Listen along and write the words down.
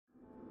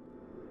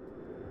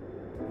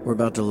We're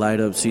about to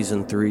light up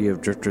Season 3 of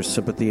Drifter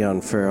Sympathy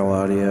on Feral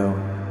Audio.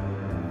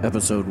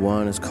 Episode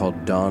 1 is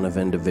called Dawn of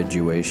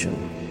Individuation,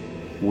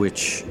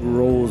 which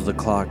rolls the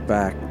clock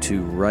back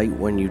to right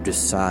when you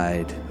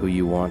decide who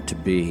you want to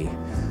be,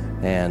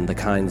 and the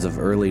kinds of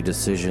early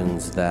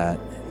decisions that,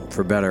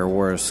 for better or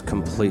worse,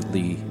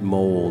 completely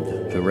mold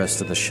the rest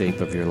of the shape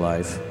of your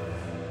life.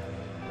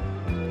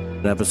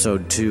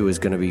 Episode 2 is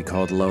going to be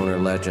called Loner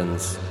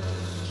Legends,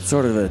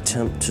 sort of an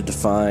attempt to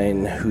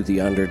define who the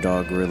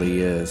underdog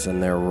really is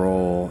and their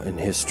role in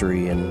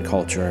history and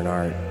culture and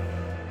art.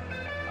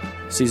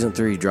 Season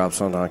 3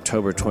 drops on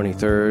October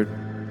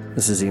 23rd.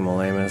 This is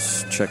Emil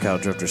Amos. Check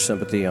out Drifter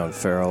Sympathy on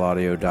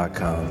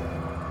feralaudio.com.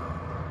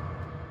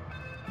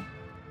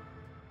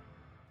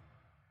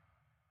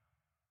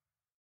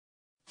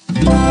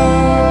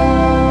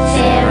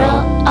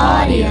 Feral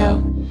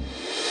Audio.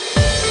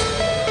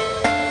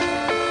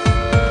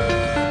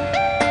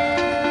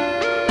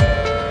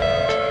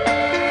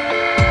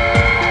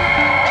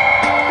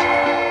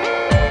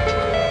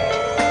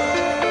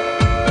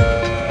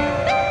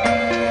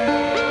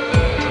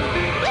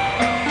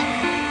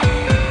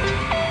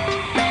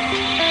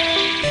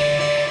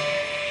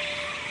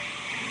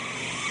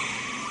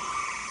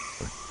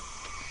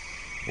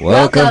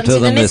 Welcome to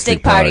the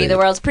Mystic Party, the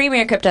world's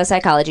premier crypto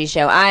psychology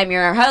show. I'm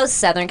your host,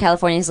 Southern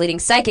California's leading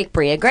psychic,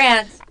 Bria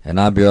Grant. And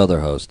I'm your other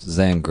host,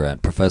 Zane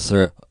Grant,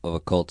 professor of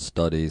occult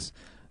studies,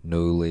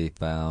 newly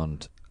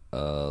found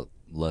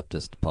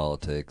leftist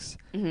politics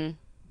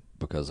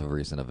because of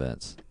recent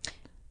events.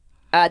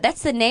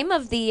 That's the name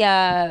of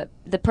the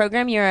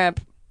program you're a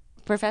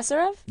professor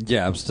of?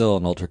 Yeah, I'm still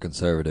an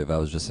ultra-conservative. I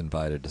was just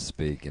invited to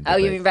speak. Oh,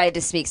 you're invited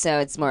to speak, so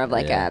it's more of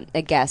like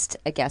a guest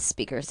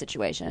speaker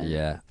situation.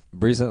 Yeah.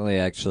 Recently,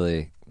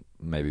 actually,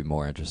 maybe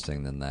more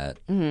interesting than that,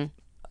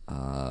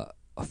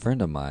 a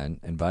friend of mine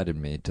invited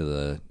me to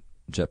the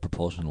Jet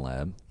Propulsion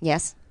Lab.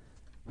 Yes.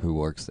 He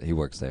works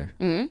there.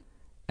 Mm-hmm.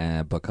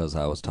 And because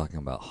I was talking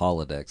about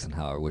holodecks and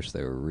how I wish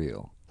they were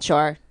real.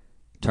 Sure.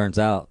 Turns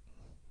out,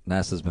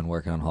 NASA's been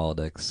working on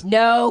holodecks.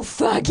 No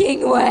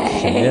fucking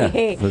way.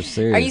 Yeah, for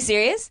serious. Are you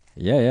serious?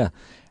 Yeah.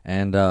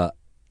 And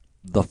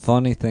the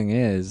funny thing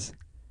is,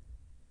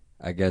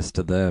 I guess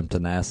to them, to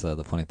NASA,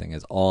 the funny thing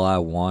is, all I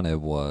wanted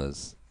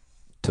was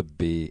to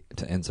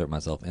insert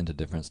myself into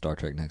different Star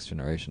Trek Next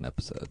Generation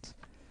episodes.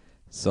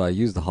 So I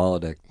used the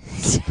holodeck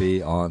to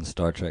be on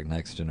Star Trek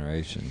Next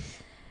Generation.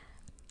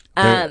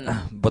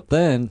 But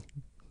then,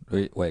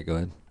 wait, go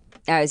ahead.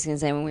 I was going to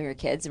say, when we were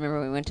kids,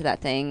 remember we went to that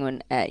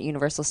thing at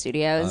Universal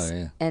Studios? Oh,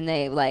 yeah. And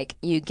they,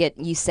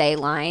 you say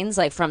lines,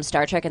 from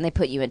Star Trek, and they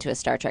put you into a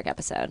Star Trek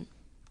episode.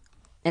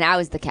 And I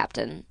was the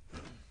captain.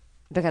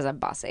 Because I'm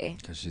bossy.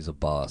 Because she's a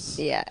boss.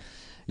 Yeah.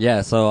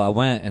 Yeah, so I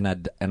went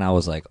and I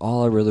was like,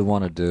 all I really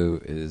want to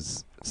do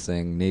is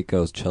sing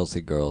Nico's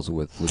Chelsea Girls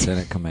with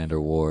Lieutenant Commander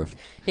Worf.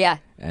 Yeah.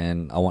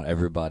 And I want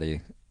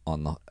everybody I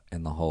want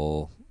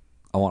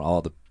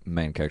all the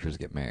main characters to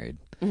get married.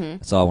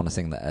 Mm-hmm. So I want to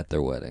sing that at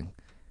their wedding.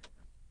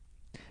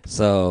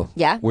 So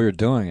yeah, we were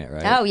doing it,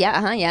 right? Oh,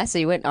 yeah, yeah. So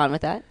you went on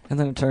with that? And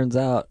then it turns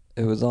out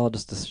it was all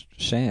just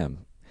a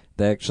sham.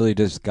 They actually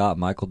just got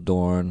Michael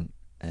Dorn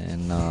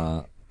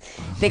and...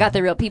 They got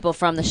the real people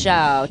from the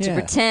show to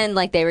pretend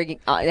like they were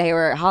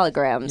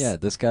holograms. Yeah,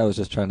 this guy was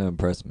just trying to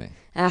impress me.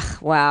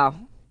 Ugh, wow.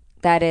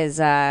 That is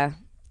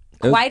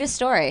quite a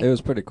story. It was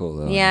pretty cool,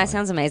 though. Yeah, it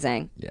sounds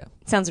amazing. Yeah.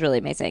 Sounds really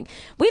amazing.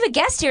 We have a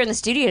guest here in the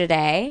studio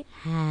today.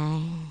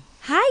 Hi.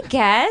 Hi,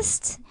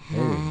 guest.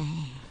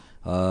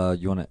 Hi.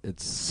 You want to...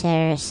 It's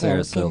Sarah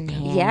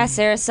Silken. Yeah,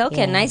 Sarah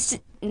Silken. Yeah.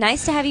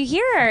 Nice to have you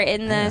here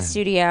in the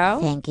studio.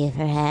 Thank you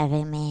for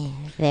having me.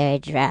 Very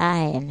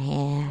dry in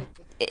here.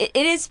 It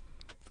is...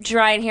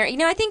 dry in here.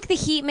 I think the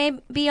heat may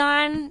be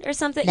on or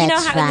something.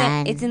 That's how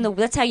fine.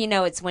 that's how you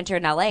know it's winter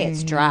in LA.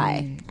 It's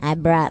dry. I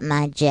brought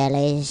my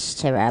jellies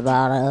to rub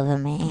all over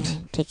me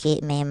to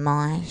keep me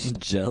moist.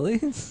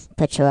 Jellies?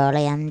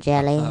 Petroleum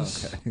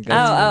jellies.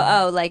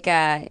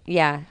 Okay.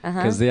 Yeah.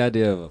 Because the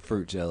idea of a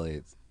fruit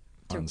jelly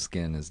on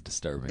skin is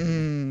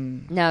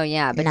disturbing. No,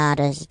 yeah, but not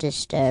as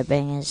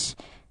disturbing as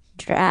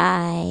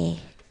dry,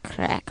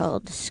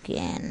 crackled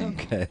skin.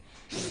 Okay.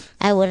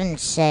 I wouldn't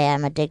say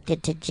I'm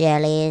addicted to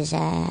jellies.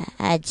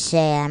 I'd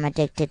say I'm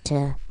addicted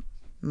to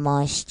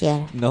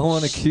moisture. No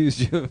one accused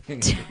you of being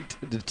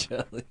addicted to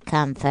jelly.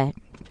 Comfort.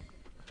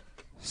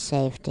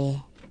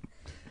 Safety.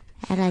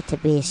 I like to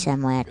be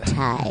somewhere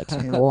tight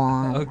and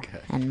warm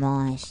and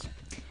moist.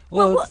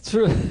 Well, it's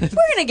true. We're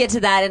going to get to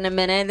that in a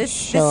minute. This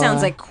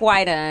sounds like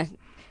quite a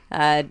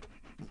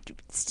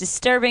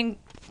disturbing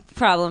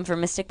problem for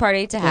Mystic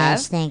Party to have.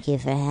 Yes, thank you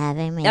for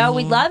having me. Oh,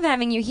 we love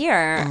having you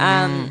here.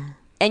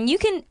 And you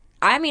can,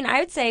 I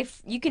would say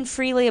you can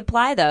freely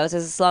apply those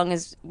as long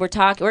as we're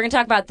going to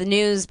talk about the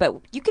news, but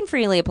you can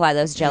freely apply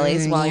those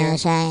jellies while you're...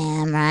 Yes, I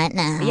am right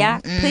now. Yeah,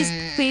 please.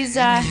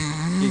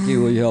 Kiki,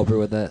 will you help her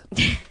with that?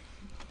 We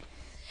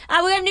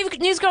have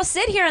News Girl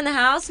Sid here in the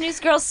house. News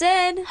Girl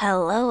Sid.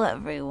 Hello,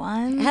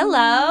 everyone.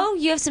 Hello.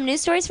 You have some news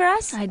stories for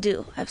us? I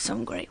do. I have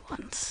some great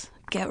ones.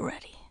 Get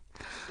ready.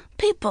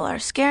 People are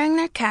scaring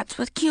their cats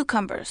with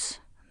cucumbers.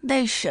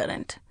 They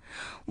shouldn't.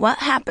 What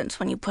happens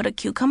when you put a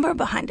cucumber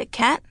behind a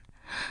cat?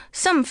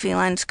 Some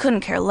felines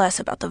couldn't care less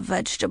about the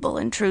vegetable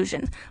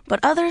intrusion,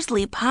 but others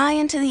leap high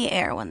into the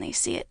air when they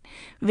see it.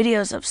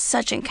 Videos of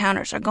such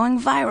encounters are going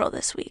viral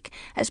this week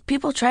as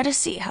people try to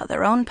see how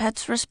their own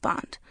pets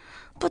respond.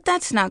 But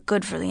that's not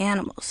good for the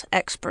animals,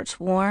 experts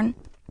warn.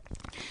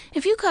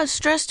 If you cause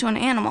stress to an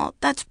animal,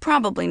 that's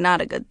probably not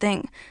a good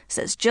thing,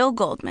 says Jill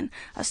Goldman,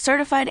 a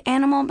certified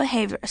animal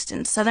behaviorist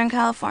in Southern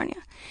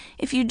California.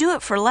 If you do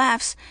it for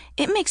laughs,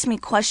 it makes me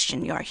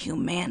question your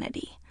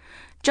humanity.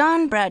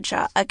 John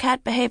Bradshaw, a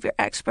cat behavior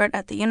expert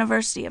at the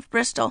University of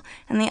Bristol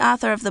and the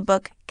author of the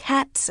book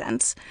Cat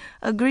Sense,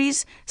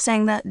 agrees,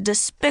 saying that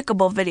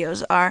despicable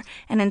videos are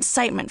an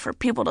incitement for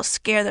people to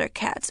scare their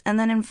cats and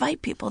then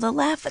invite people to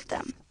laugh at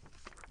them.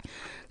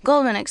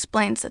 Goldman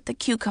explains that the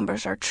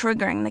cucumbers are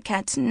triggering the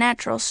cat's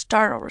natural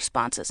startle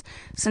responses,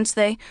 since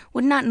they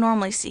would not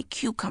normally see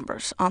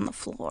cucumbers on the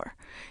floor.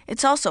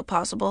 It's also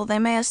possible they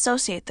may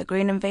associate the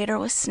green invader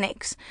with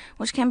snakes,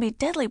 which can be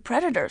deadly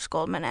predators,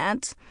 Goldman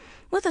adds.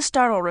 With a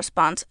startle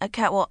response, a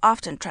cat will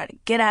often try to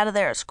get out of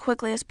there as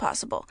quickly as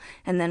possible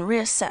and then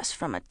reassess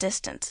from a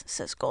distance,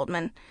 says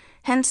Goldman.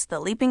 Hence the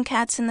leaping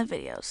cats in the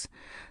videos.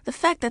 The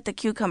fact that the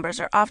cucumbers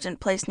are often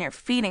placed near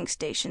feeding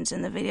stations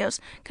in the videos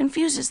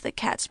confuses the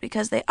cats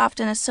because they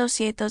often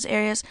associate those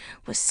areas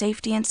with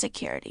safety and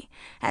security,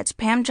 adds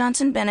Pam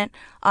Johnson Bennett,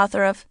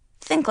 author of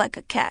Think Like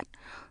a Cat.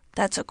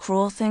 That's a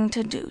cruel thing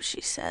to do,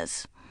 she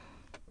says.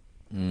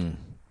 You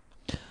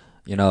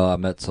know, I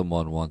met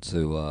someone once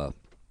who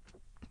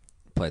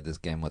played this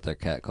game with their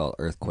cat called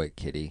Earthquake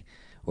Kitty,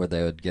 where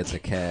they would get the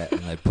cat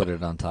and they'd put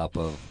it on top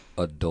of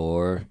a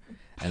door,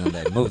 and then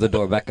they'd move the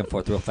door back and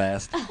forth real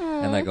fast,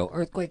 and they go,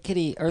 Earthquake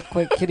Kitty,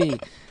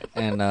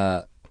 and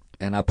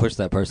I pushed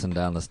that person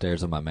down the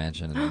stairs of my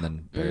mansion and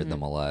then buried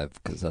them alive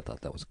because I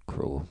thought that was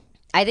cruel.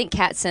 I think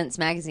Cat Sense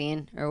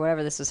magazine, or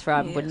whatever this was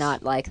from, would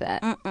not like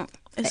that.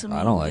 It's a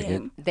I don't like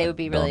game. it. They would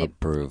be Don't really...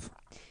 approve.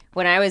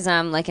 When I was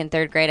like in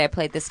third grade, I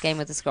played this game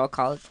with this girl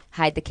called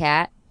Hide the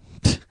Cat.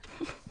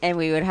 And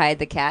we would hide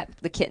the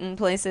kitten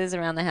places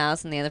around the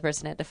house, and the other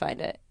person had to find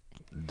it.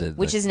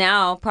 Which is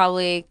now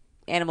probably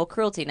animal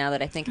cruelty, now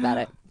that I think about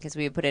it. Because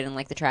we would put it in,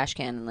 like, the trash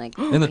can. And, like,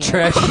 in the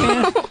trash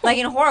can? Like,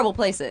 in horrible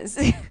places.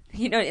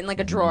 You know, in, like,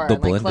 a drawer. The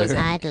and, like, close blender.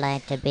 it. I'd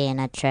like to be in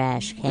a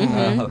trash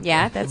can. Mhm.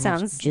 Yeah, that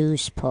sounds...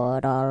 Juice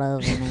poured all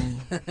over me.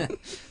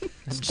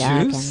 It's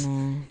dark in Juice?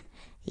 there.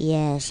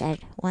 Yes, I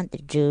want the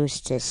juice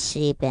to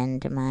seep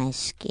into my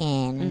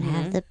skin and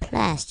have the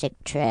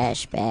plastic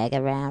trash bag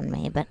around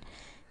me, but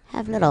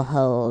have little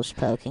holes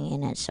poking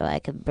in it so I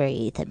could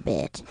breathe a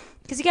bit.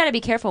 Because you got to be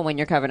careful when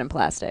you're covered in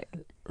plastic.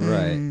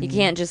 Right. You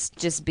can't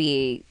just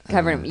be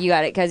covered in... You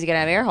got it because you got to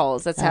have air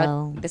holes. That's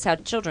how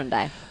children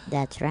die.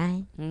 That's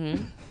right.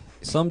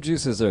 Some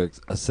juices are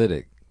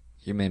acidic.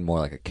 You mean more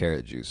like a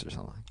carrot juice or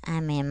something? I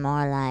mean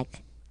more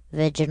like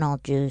vaginal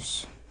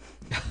juice.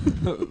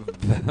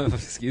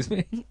 Excuse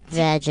me?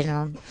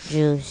 Vaginal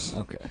juice.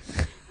 Okay.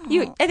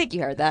 I think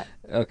you heard that.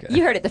 Okay.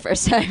 You heard it the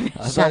first time. I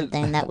thought-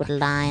 Something that would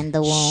line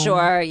the womb.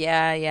 Sure,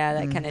 yeah,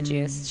 that kind of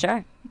juice.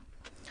 Sure.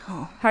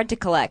 Hard to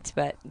collect,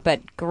 but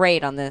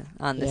great on this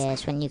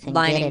Yes, when you can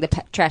lining get the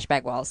it. trash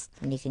bag walls.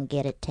 When you can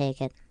get it,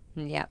 take it.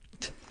 Yeah.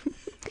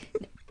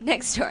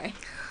 Next story.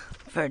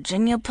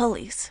 Virginia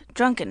police.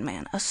 Drunken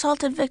man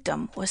assaulted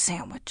victim with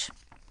sandwich.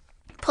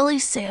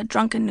 Police say a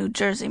drunken New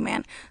Jersey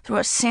man threw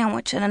a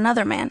sandwich at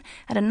another man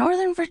at a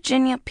Northern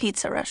Virginia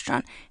pizza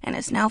restaurant and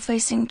is now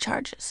facing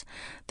charges.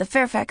 The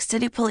Fairfax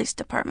City Police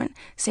Department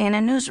say in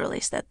a news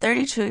release that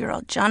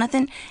 32-year-old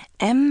Jonathan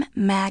M.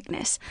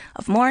 Magnus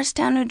of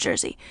Morristown, New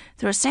Jersey,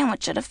 threw a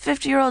sandwich at a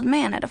 50-year-old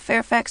man at a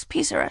Fairfax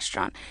pizza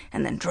restaurant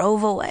and then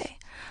drove away.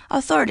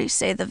 Authorities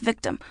say the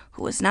victim,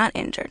 who was not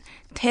injured,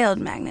 tailed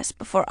Magnus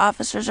before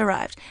officers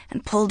arrived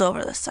and pulled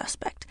over the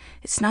suspect.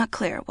 It's not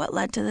clear what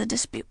led to the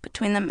dispute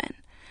between the men.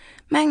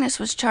 Magnus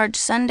was charged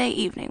Sunday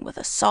evening with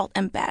assault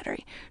and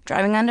battery,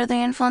 driving under the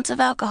influence of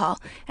alcohol,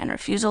 and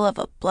refusal of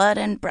a blood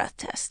and breath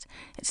test.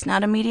 It's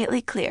not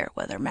immediately clear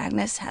whether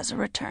Magnus has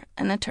an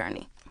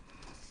attorney.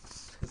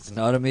 It's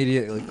not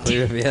immediately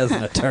clear if he has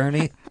an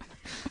attorney.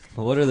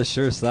 What are the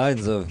sure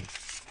signs of...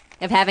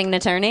 Of having an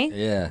attorney?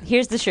 Yeah.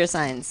 Here's the sure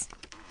signs.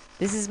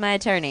 This is my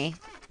attorney.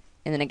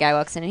 And then a guy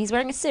walks in and he's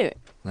wearing a suit.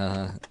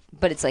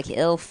 But it's like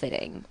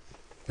ill-fitting.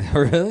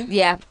 Really?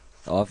 Yeah.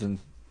 Often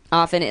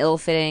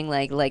Ill-fitting,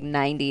 like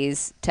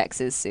 90s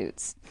Texas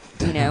suits.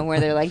 You know, where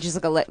they're like,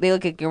 they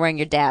look like you're wearing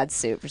your dad's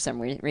suit for some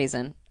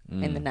reason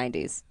in the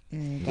 90s.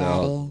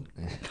 Daddy.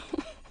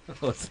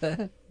 What's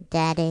that?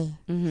 Daddy.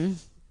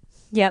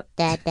 Yep.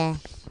 Dada.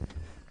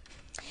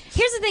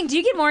 Here's the thing. Do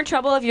you get more in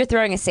trouble if you're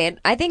throwing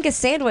I think a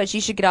sandwich,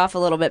 you should get off a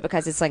little bit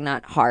because it's, like,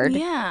 not hard.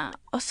 Yeah,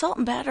 assault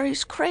and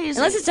battery's crazy.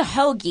 Unless it's a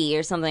hoagie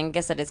or something. I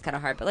guess that is kind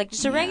of hard. But, like,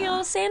 just a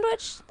regular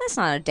sandwich, that's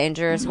not a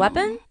dangerous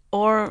weapon.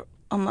 Or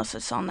unless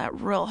it's on that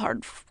real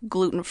hard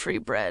gluten-free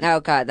bread. Oh,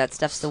 God, that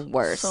stuff's the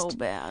worst. So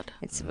bad.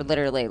 It's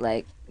literally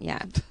like,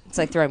 it's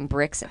like throwing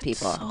bricks at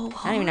people. so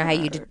I don't even know how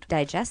you hard.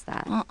 digest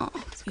that. You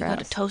gotta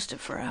gross. toast it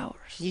for hours.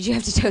 You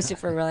have to toast it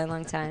for a really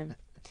long time.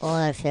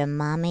 Or if your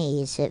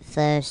mommy eats it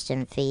first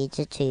and feeds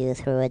it to you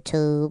through a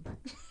tube.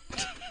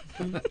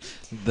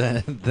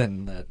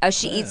 then that. Oh,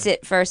 she eats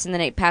it first and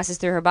then it passes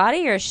through her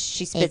body, or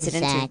she spits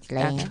Exactly.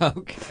 it into.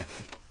 Okay.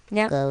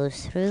 Yeah.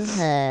 Goes through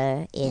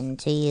her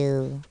into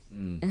you.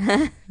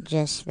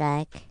 Just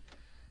like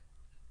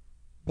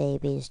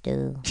babies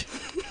do.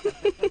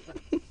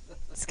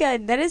 It's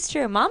good. That is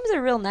true. Moms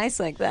are real nice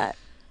like that.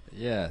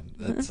 Yeah,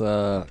 that's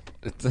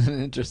it's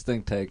an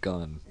interesting take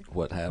on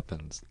what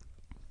happens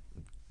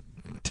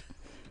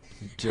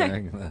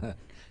during the.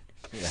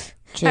 Yeah.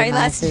 Chew Alright, my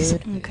last-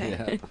 food. Okay.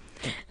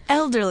 Yeah.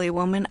 Elderly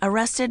woman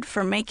arrested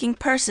for making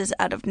purses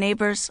out of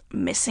neighbors'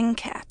 missing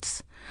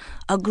cats.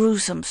 A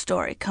gruesome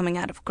story coming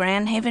out of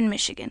Grand Haven,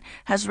 Michigan,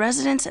 has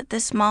residents at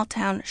this small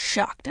town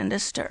shocked and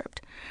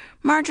disturbed.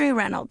 Marjorie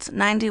Reynolds,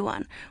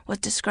 91, was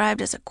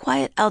described as a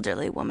quiet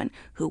elderly woman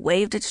who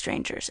waved at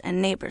strangers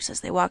and neighbors as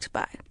they walked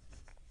by.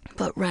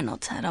 But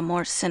Reynolds had a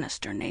more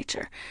sinister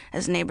nature,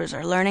 as neighbors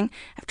are learning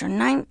after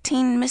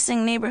 19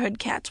 missing neighborhood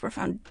cats were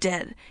found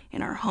dead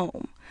in her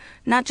home.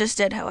 Not just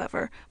dead,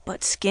 however,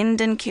 but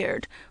skinned and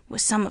cured,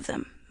 with some of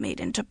them made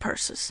into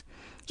purses.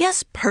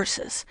 Yes,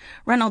 purses.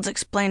 Reynolds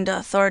explained to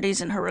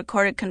authorities in her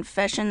recorded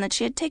confession that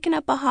she had taken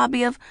up a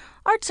hobby of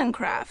arts and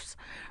crafts.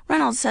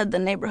 Reynolds said the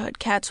neighborhood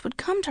cats would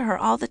come to her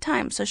all the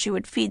time so she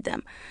would feed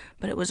them,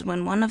 but it was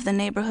when one of the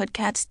neighborhood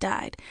cats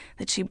died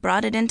that she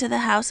brought it into the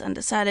house and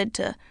decided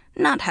to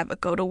not have it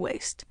go to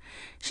waste.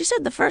 She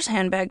said the first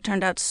handbag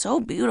turned out so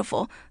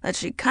beautiful that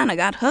she kind of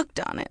got hooked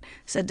on it,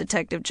 said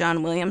Detective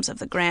John Williams of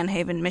the Grand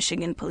Haven,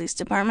 Michigan Police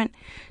Department.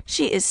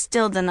 She is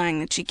still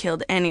denying that she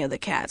killed any of the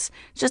cats,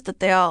 just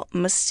that they all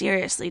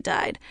mysteriously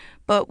died.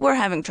 But we're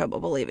having trouble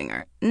believing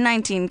her.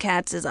 19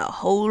 cats is a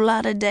whole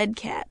lot of dead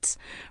cats.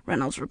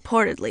 Reynolds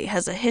reportedly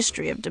has a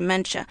history of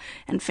dementia,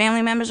 and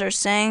family members are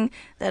saying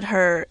that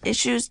her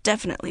issues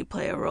definitely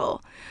play a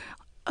role.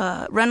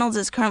 Reynolds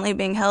is currently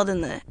being held in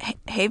the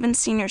Haven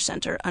Senior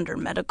Center under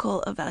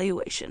medical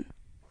evaluation.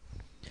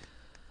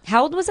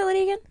 How old was that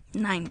lady again?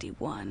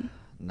 91.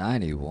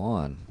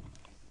 91.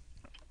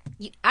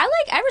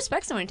 I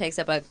respect someone who takes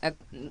up a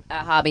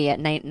hobby at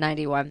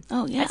 91.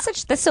 Oh, yeah.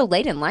 That's so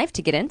late in life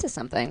to get into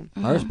something.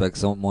 I respect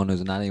someone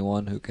who's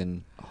 91 who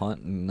can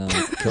hunt and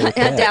kill a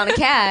cat. Hunt down a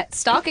cat,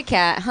 stalk a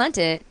cat, hunt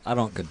it, I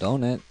don't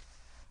condone it,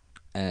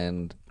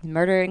 and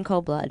murder in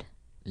cold blood.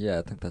 yeah,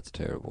 I think that's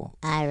terrible.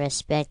 I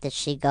respect that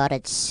she got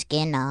its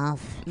skin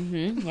off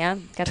Mm-hmm. Yeah,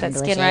 got that and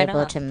was skin right able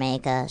on. to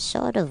make a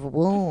sort of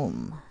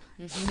womb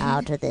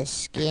out of the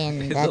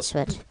skin. That's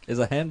what Is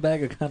a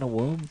handbag a kind of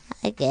womb?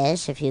 I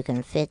guess if you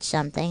can fit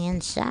something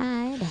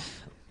inside.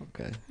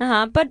 Okay.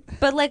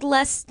 But like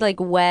less like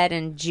wet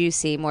and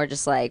juicy, more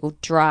just like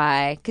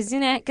dry. Because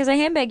a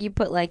handbag you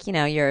put like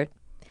your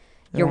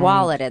Right.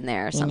 wallet in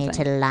there or You something. need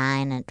to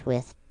line it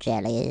with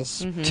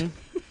jellies,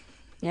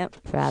 Yep.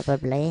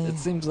 probably. It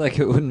seems like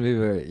it wouldn't be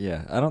very.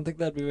 Yeah, I don't think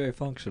that'd be very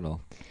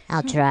functional.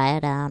 I'll try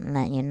it out and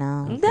let you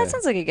know. That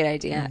sounds like a good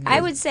idea.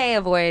 I would say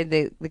avoid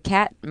the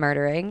cat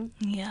murdering.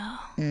 Yeah.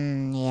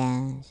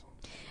 Yes.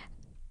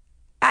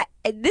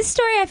 This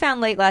story I found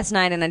late last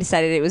night, and I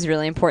decided it was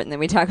really important that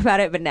we talk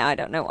about it, but now I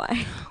don't know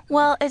why.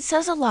 Well, it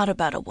says a lot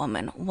about a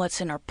woman, what's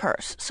in her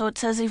purse. So it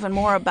says even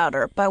more about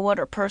her by what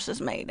her purse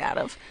is made out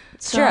of.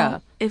 So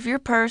True. if your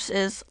purse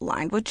is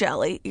lined with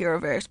jelly, you're a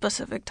very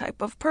specific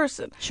type of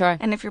person. Sure.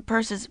 And if your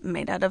purse is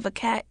made out of a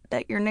cat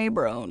that your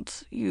neighbor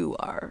owns, you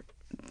are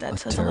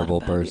that's A terrible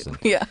person.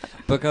 Yeah.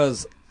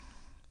 Because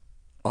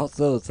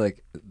also it's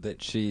like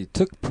that she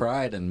took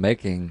pride in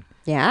making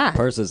Yeah.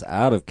 purses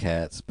out of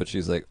cats, but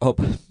she's like, oh,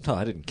 but no,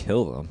 I didn't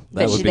kill them.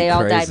 That would be they crazy.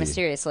 all died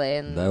mysteriously,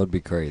 and That would be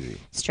crazy.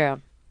 it's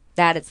true.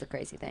 That is the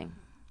crazy thing.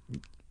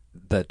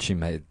 That she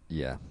made,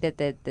 yeah.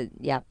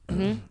 Yeah.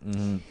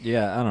 Mhm.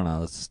 Yeah, I don't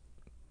know. It's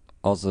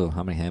also,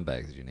 how many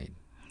handbags do you need?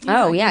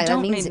 Oh, yeah, You that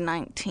don't means- need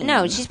 19.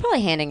 No, she's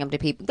probably handing them to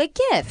people like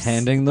gifts.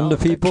 Handing them to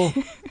people?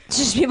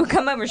 Just people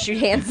come over, she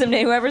hands them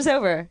to whoever's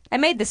over. I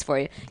made this for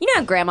you. You know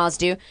how grandmas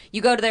do.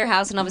 You go to their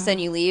house and all of a sudden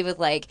you leave with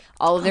like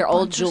all of their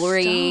old bunch of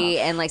jewelry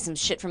stuff. and like some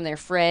shit from their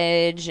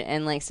fridge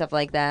and like stuff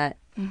like that.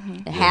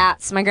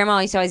 Hats. My grandma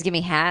used to always give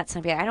me hats.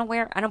 I'd be like, I don't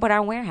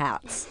wear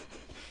hats.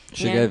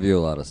 She Yeah. gave you a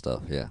lot of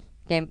stuff, yeah.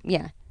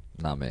 Yeah,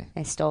 Not me.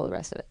 I stole the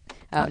rest of it.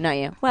 Oh, not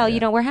you. Well, you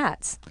don't wear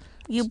hats.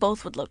 You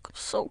both would look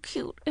so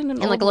cute in an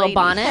In, like, old a little lady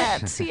bonnet?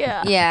 hats,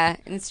 Yeah. Yeah,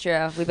 it's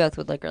true. We both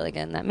would look really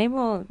good in that. Maybe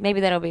we'll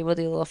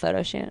do a little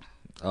photo shoot.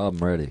 Oh, I'm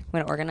ready. I'm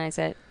gonna organize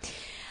it.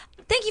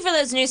 Thank you for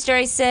those news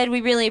stories, Sid.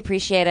 We really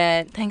appreciate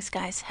it. Thanks,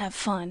 guys. Have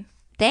fun.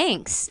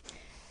 Thanks.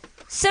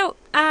 So,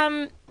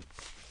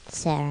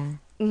 Sarah.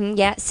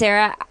 yeah,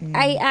 Sarah,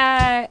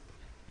 I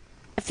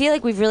feel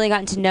like we've really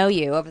gotten to know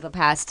you over the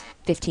past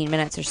 15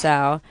 minutes or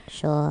so.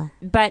 Sure.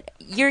 But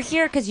you're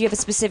here because you have a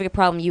specific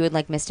problem you would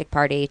like Mystic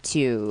Party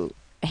to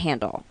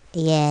handle.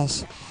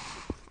 Yes.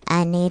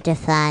 I need to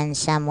find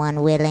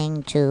someone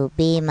willing to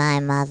be my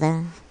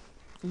mother,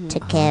 to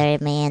carry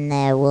me in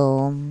their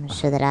womb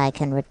so that I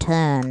can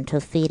return to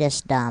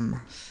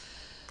fetusdom.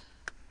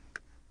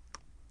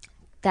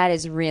 That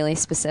is really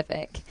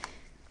specific.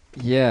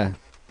 Yeah.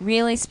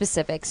 Really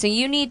specific. So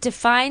you need to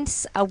find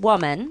a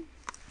woman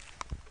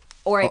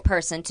or a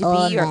person to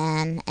Or be your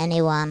man,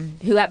 anyone.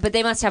 but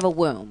they must have a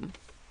womb.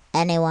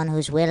 Anyone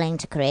who's willing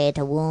to create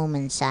a womb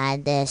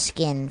inside their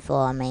skin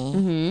for me.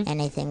 Mm-hmm.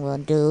 Anything will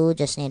do.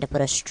 Just need to put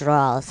a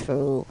straw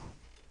through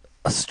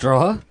A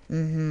straw?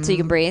 So you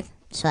can breathe.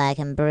 so I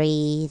can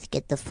breathe,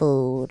 get the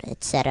food,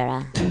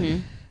 etc.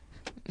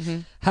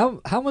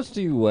 How much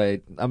do you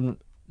weigh? I'm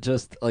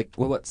just like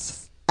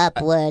what's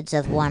Upwards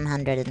of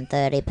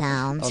 130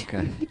 pounds.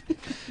 okay?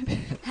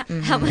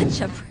 How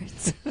much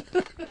upwards?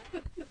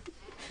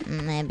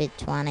 Maybe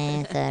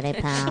 20, 30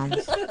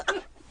 pounds.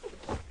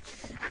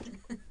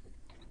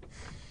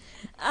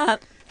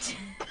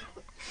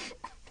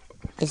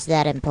 Is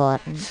that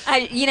important?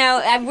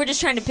 We're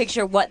just trying to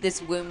picture what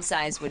this womb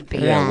size would be.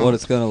 Yeah, Right. what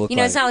it's gonna look like.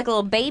 It's not like a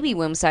little baby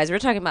womb size. We're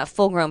talking about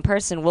full-grown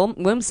person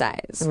womb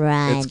size.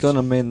 Right. It's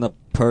gonna mean the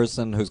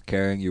person who's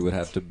carrying you would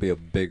have to be a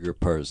bigger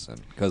person,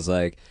 because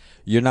like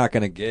you're not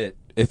gonna get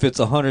if it's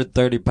a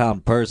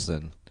 130-pound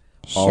person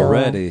Sure.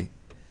 already.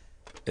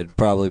 It'd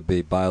probably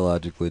be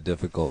biologically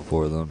difficult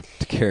for them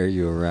to carry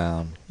you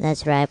around.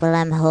 That's right. Well,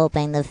 I'm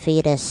hoping the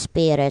fetus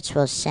spirits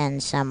will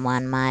send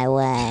someone my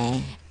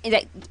way.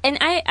 But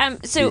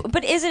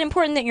is it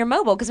important that you're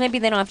mobile? Because maybe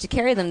they don't have to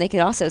carry them. They could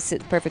also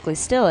sit perfectly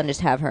still and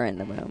just have her in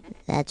the room.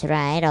 That's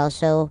right.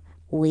 Also,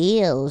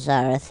 wheels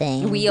are a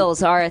thing.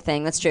 Wheels are a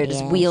thing. That's true.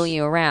 Just Yes. wheel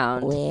you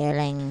around.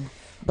 Wheeling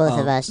both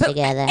of us But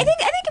together. I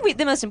think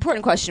the most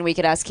important question we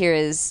could ask here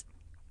is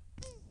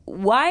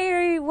why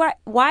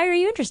are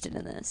you interested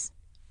in this?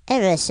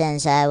 Ever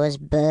since I was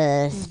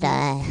birthed,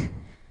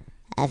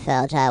 I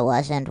felt I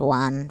wasn't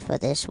one for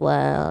this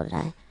world.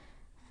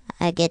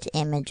 I get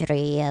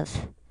imagery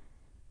of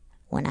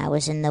when I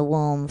was in the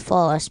womb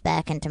forced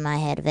back into my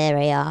head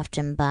very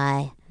often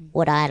by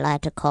what I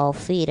like to call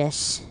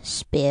fetus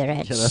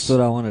spirits. Yeah, that's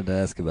what I wanted to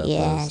ask about.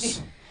 Yes.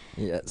 Those.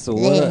 Yeah. So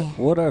The-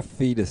 what are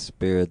fetus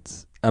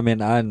spirits? I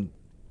mean, I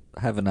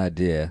have an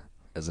idea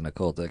as an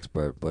occult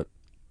expert, but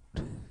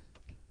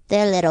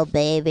They're little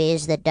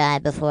babies that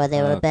died before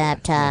they were okay,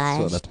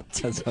 baptized.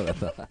 That's what I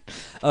thought.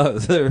 Oh,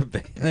 they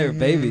were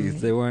babies.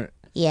 They weren't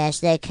Yes,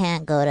 they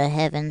can't go to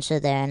heaven, so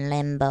they're in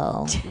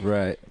limbo.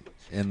 right,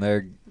 and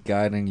they're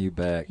guiding you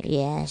back.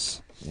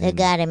 Yes. They're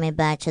guiding me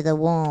back to the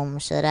womb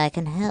so that I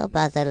can help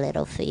other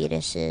little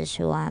fetuses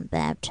who aren't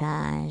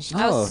baptized.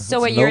 Oh, so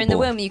that's when you're in the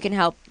noble. womb, you can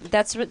help.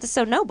 That's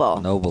so noble.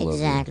 Noble of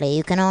you. Exactly.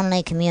 You can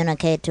only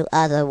communicate to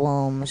other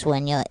wombs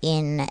when you're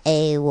in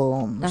a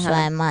womb. So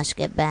I must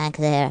get back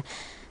there.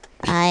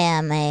 I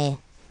am a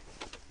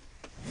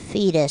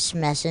fetus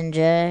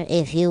messenger,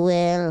 if you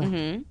will.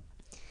 Mm-hmm.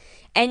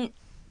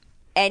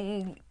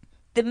 And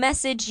the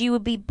message you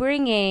would be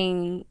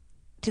bringing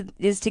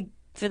is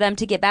for them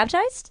to get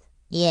baptized?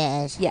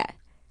 Yes. Yeah.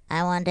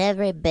 I want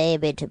every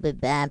baby to be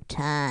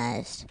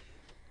baptized.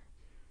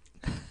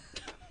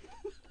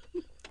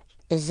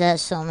 Is that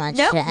so much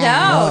No, to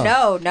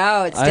ask?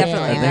 no. It's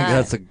definitely I think not.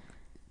 that's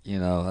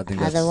I think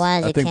that's,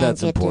 Otherwise, I you think can't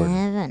that's get important. to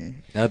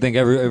heaven. I think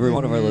every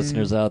one of our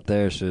listeners out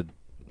there should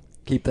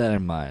keep that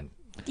in mind.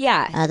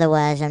 Yeah.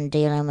 Otherwise, I'm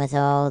dealing with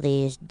all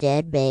these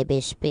dead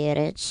baby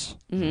spirits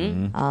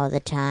Mm-hmm. all the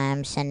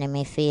time, sending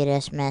me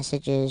fetus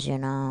messages,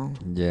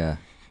 Yeah.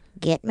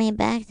 Get me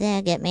back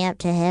there, get me up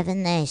to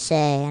heaven, they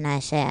say. And I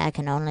say, I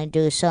can only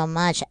do so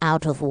much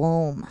out of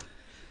womb.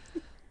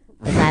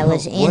 If I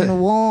was in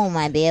womb,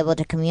 I'd be able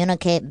to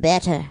communicate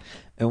better.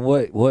 And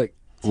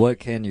what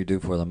can you do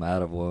for them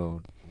out of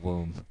womb?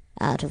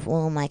 Out of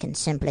womb, I can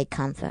simply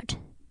comfort.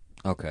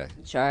 Okay.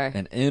 Sure.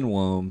 And in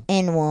womb,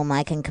 In womb,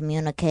 I can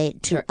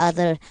communicate to Sure.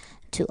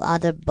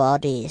 other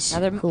bodies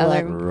Other- who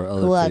other-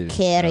 are fetus-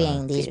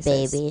 carrying these fetuses.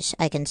 babies.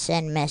 I can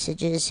send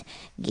messages.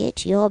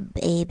 Get your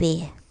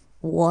baby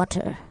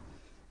water,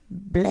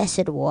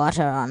 blessed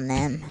water on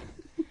them,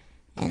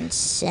 and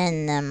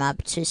send them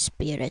up to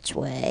Spirit's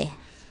way.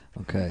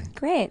 Okay.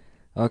 Great.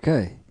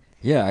 Okay.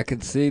 Yeah, I can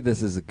see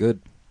this is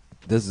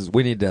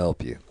we need to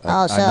help you.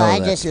 Also, know I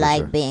that just for like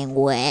sure. being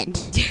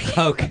wet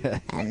Okay.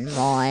 and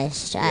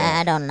moist.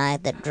 I don't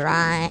like the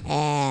dry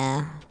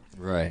air.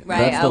 Right.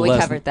 Right, That's the we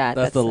less, covered that.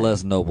 That's That's the the-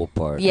 less noble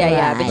part.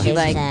 Yeah, Right, but you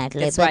like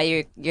exactly, that's but-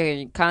 why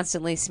you're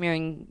constantly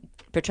smearing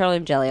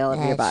petroleum jelly all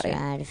over your That's body.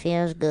 right. It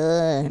feels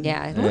good.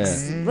 Yeah, it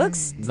Yeah.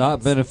 looks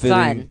Not benefiting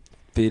fun.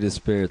 fetus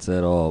spirits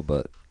at all,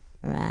 but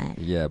Right.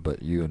 yeah,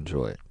 but you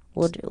enjoy it.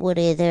 Would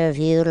either of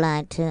you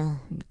like to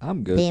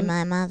I'm good. be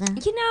my mother?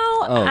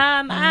 Oh.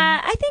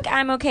 I think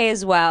I'm okay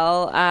as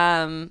well.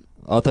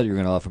 I thought you were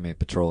going to offer me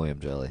petroleum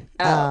jelly.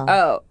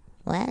 Oh.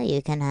 Well,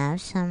 you can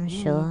have some,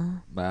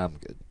 sure. But I'm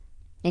good.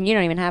 And you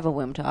don't even have a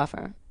womb to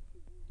offer.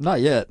 Not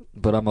yet,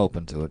 but I'm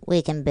open to it.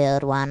 We can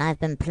build one. I've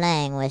been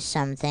playing with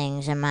some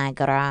things in my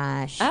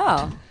garage.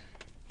 Oh,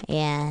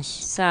 Yes.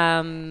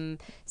 some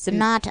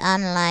Not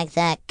unlike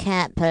that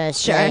cat purse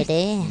Sure.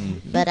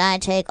 lady, but I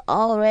take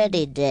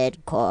already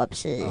dead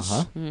corpses.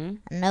 Uh-huh.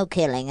 No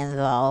killing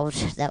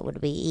involved. That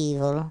would be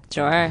evil.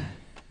 sure.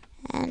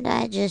 And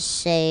I just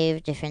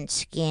save different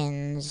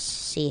skins,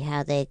 see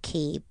how they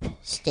keep,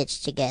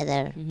 stitch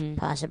together,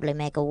 possibly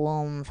make a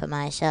womb for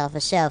myself,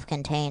 a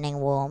self-containing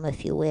womb,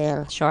 if you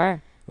will.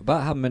 Sure.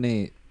 About how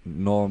many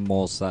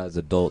normal size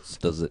adults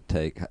does it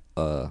take?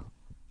 How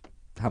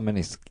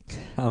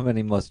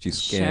many must you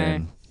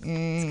skin?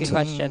 That's a good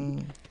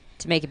question.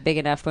 To make a big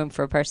enough womb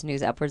for a person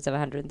who's upwards of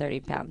 130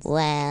 pounds.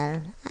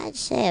 Well, I'd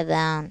say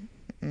about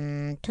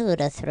 2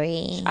 to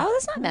 3. Oh,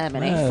 that's not that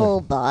many. Yeah.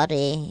 Full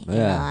body. You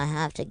Yeah. know, I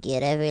have to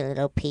get every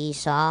little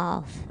piece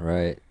off.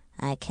 Right.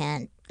 I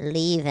can't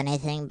leave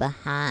anything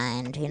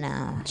behind, you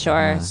know.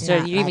 Sure. So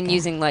Not you're even like a-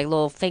 using like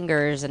little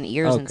fingers and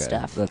ears and Okay,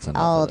 stuff. that's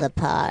enough. All of the it.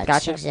 parts.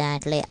 Gotcha.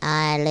 Exactly.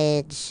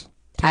 Eyelids.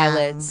 tongue,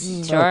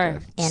 Eyelids. Sure.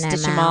 Okay. Inner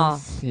Stitch them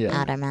mouth. all. Yeah.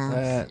 Outer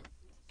mouth.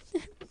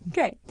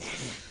 Great.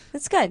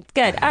 That's good.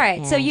 Good. All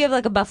right. So Yeah. you have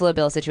like a Buffalo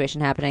Bill situation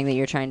happening that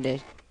you're trying to.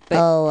 But-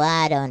 Oh,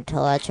 I don't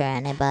torture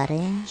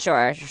anybody.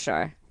 Sure.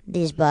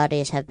 These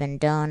bodies have been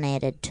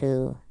donated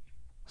to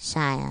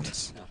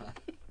science.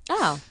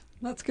 Oh.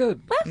 That's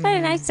good. Well,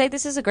 and I say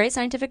this is a great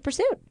scientific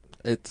pursuit.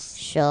 It's,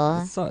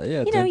 Sure.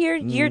 yeah. You know,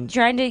 you're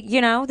trying to,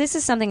 you know, this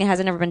is something that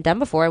hasn't ever been done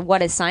before.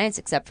 What is science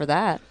except for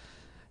that?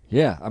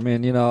 Yeah, I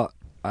mean, you know,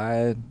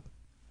 I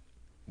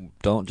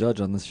don't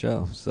judge on this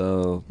show,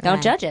 so Don't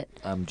Right. judge it.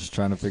 I'm just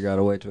trying to figure out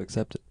a way to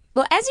accept it.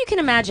 Well, as you can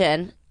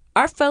imagine,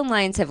 our phone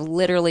lines have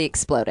literally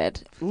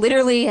exploded,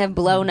 literally have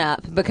blown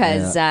up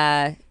because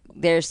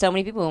there's so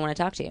many people who want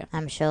to talk to you.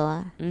 I'm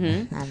sure.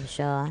 Mm-hmm. I'm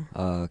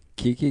sure.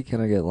 Kiki, can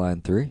I get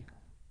line 3?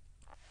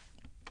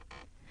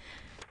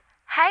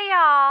 Hey,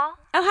 y'all.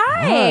 Oh,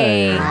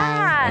 hi. Hi.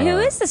 Hi. Who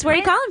is this? Where are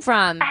you calling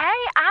from?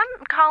 Hey,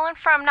 I'm calling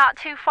from not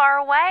too far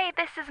away.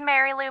 This is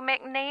Mary Lou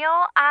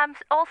McNeil. I'm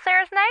old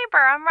Sarah's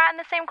neighbor. I'm right in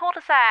the same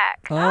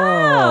cul-de-sac.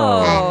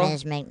 Hi,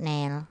 Ms.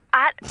 McNeil.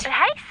 Hey,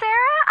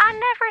 Sarah, I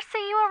never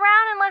see you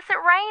around unless it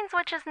rains,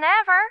 which is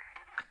never.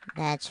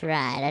 That's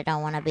right. I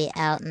don't want to be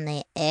out in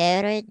the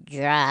arid,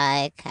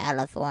 dry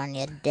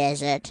California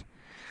desert.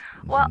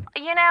 Well,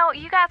 you know,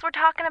 you guys were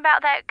talking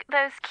about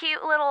those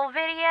cute little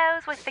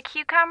videos with the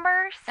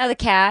cucumbers. Oh, the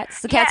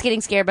cats. The cats Yeah. getting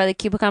scared by the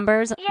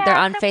cucumbers. Yeah, They're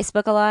on so-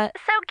 Facebook a lot.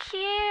 So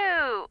cute.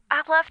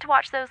 I love to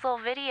watch those little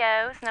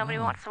videos. Nobody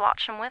wants to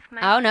watch them with me.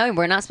 Oh, no,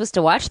 we're not supposed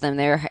to watch them.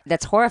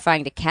 That's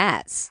horrifying to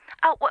cats.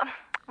 Oh,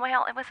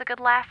 well, it was a good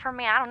laugh for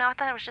me. I don't know. I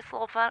thought it was just a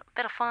little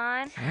bit of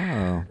fun.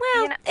 Oh.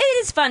 Well, You know- it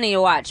is funny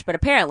to watch, but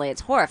apparently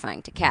it's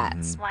horrifying to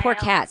cats. Poor Well.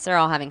 cats. They're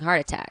all having heart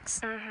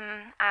attacks.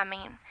 I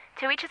mean,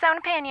 to each his own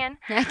opinion.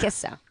 I guess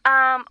so.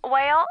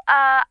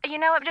 You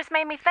know, it just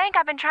made me think.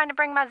 I've been trying to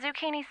bring my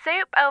zucchini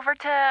soup over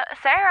to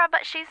Sarah,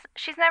 but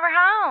she's never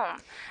home.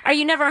 Are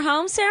you never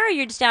home, Sarah, or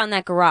you're just out in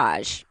that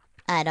garage?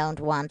 I don't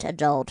want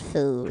adult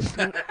food.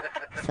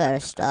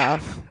 First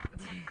off.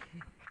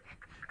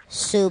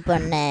 Soup or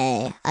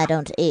nay, I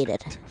don't eat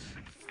it.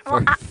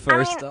 Well,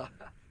 First off.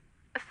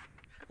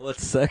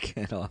 What's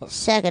second off?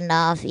 Second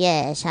off,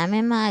 yes, I'm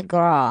in my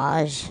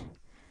garage.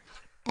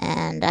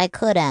 And I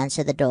could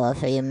answer the door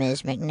for you,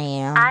 Ms.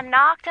 McNeil. I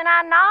knocked and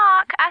I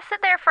knock. I sit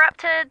there for up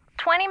to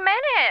 20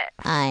 minutes.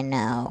 I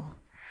know.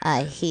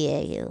 I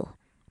hear you.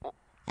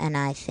 And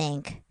I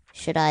think,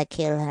 should I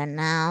kill her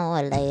now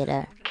or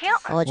later? Kill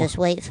Or just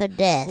wait for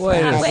death?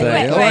 Wait a like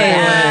I second. did?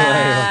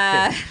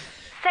 Wait.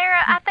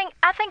 Sarah.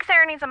 I think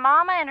Sarah needs a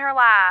mama in her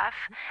life,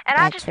 and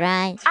That's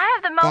right. I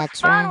have the most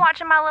That's fun right.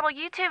 watching my little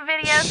YouTube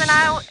videos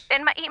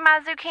and eat my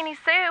zucchini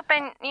soup.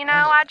 And you know,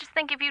 I just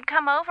think if you'd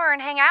come over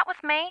and hang out with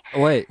me.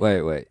 Wait.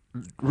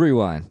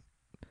 Rewind.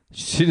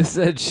 She just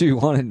said she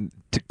wanted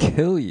to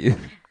kill you.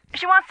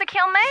 She wants to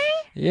kill me.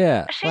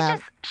 Yeah. She's a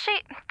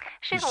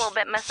little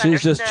bit She's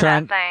misunderstood. just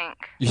trying. I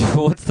think.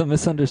 What's the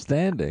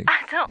misunderstanding?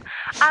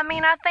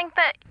 I think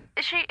that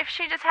if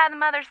she just had the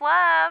mother's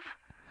love.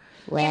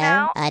 Well,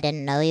 know- I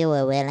didn't know you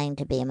were willing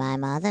to be my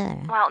mother.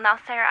 Well, now,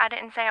 Sarah, I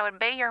didn't say I would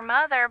be your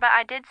mother, but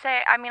I did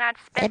say. I mean, I'd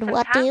spend Then some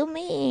what time. do you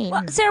mean?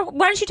 Well, Sarah,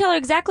 why don't you tell her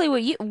exactly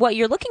what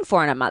you're looking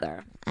for in a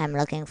mother? I'm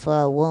looking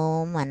for a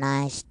womb, a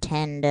nice,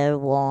 tender,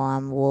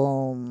 warm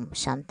womb.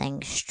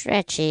 Something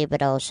stretchy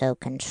but also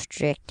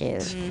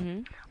constrictive.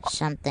 Mm-hmm.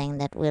 Something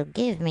that will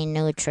give me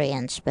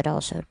nutrients but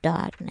also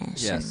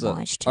darkness Yeah. and So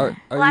moisture.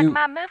 are Like you?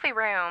 my movie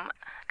room.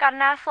 Got a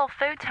nice little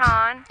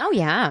futon. Oh,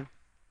 yeah.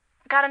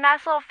 Got a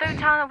nice little futon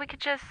that we could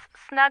just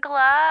snuggle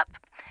up.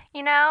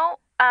 You know,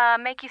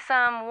 make you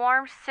some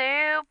warm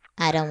soup.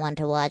 I don't want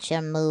to watch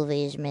your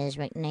movies, Ms.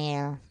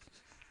 McNeil.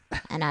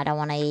 And I don't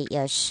want to eat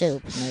your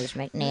soup, Ms.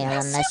 McNeil,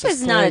 unless soup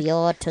it's is not through a-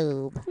 your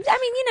tube. I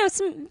mean, you know,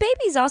 some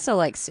babies also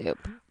like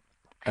soup.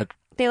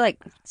 They like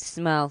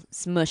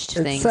smushed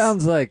It things.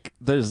 sounds like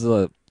there's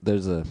a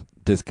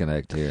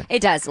disconnect here.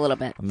 It does a little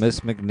bit.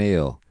 Miss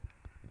McNeil.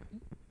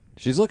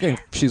 She's looking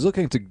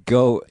to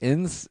go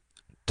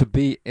to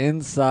be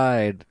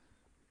inside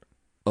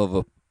of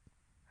a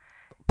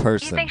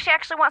person. You think she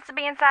actually wants to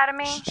be inside of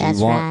me? She That's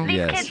want- right. These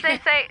yes.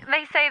 kids,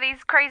 they say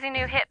these crazy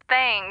new hip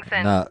things,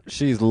 and No,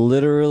 she's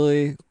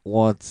literally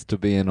wants to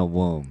be in a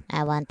womb.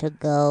 I want to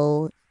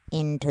go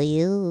into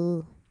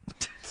you.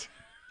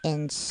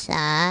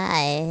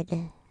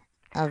 Inside.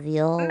 of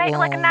your Make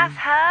like a womb. nice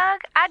hug.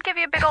 I'd give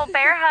you a big old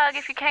bear hug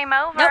if you came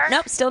over.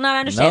 Nope. Still not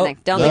understanding.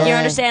 Nope. Don't think you're Yeah.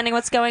 understanding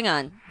what's going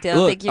on. Don't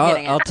Look, think you're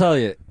getting I'll it. tell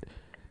you,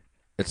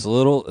 it's a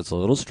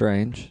little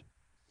strange.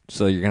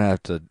 So you're gonna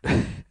have to.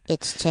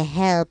 It's to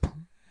help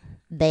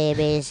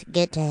babies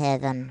get to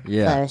heaven,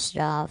 Yeah. first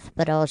off.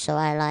 But also,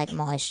 I like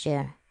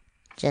moisture,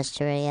 just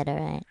to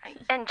reiterate.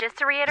 And just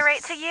to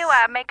reiterate to you,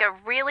 I make a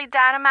really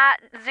dynamite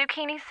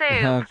zucchini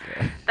soup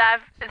Okay.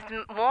 that's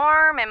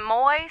warm and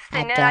moist, I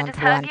and then I don't just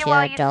hug want you your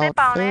while you adult sip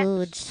on it.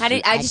 foods.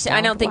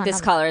 I don't think want this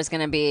 'em. caller is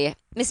going to be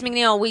Miss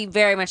McNeil. We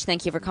very much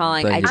thank you for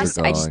calling. Thank I you for just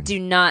calling. do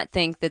not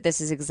think that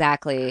this is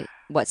exactly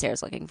what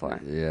Sarah's looking for.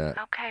 Yeah.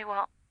 Okay,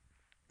 well,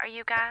 are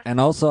you guys? And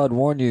also, I'd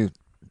warn you,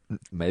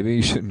 maybe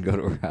you shouldn't go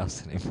to her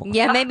house anymore.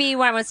 Yeah, maybe you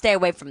want to stay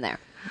away from there.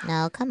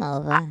 No, come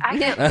over.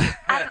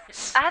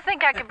 I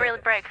think I could really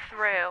break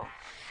through.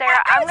 Sarah,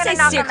 I'm Say gonna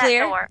knock steer on that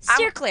clear. door.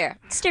 Steer clear.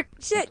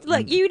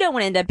 Look, you don't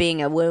want to end up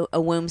being a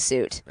womb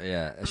suit.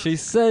 Yeah. She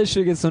says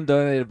she gets some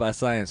donated by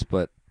science,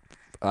 but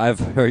I've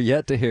heard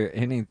yet to hear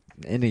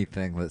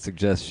anything that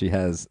suggests she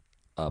has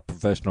a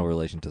professional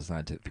relation to the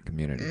scientific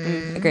community.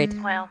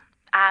 Agreed. Well,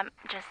 I'm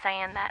just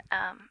saying that,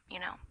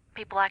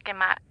 people like in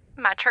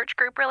my church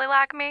group really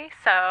like me,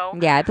 so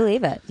Yeah, I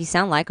believe it. You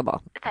sound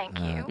likable. thank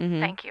you.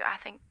 Thank you. I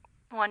think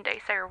one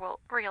day Sarah will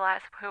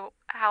realize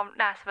how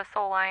nice of a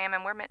soul I am,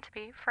 and we're meant to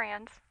be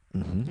friends.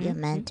 You're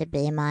meant to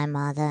be my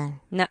mother.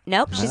 No,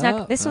 nope. She's No,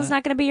 not. This one's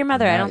not going to be your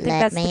mother. I don't think Let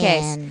that's the me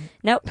case. in.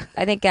 Nope.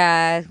 I think.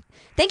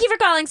 Thank you for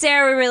calling,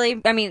 Sarah.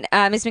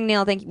 Miss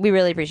McNeil. We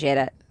really appreciate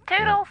it.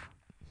 Toodles.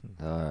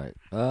 All right.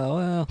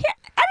 Well.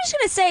 I'm just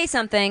going to say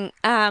something.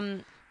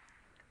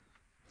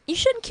 You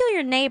shouldn't kill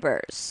your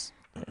neighbors.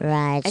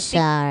 Right, think-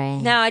 sorry.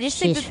 No, I just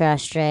think She's that-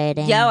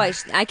 frustrating. Yo,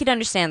 I could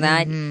understand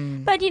that,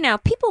 Mm-hmm.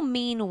 but people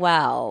mean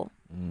well.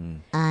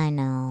 I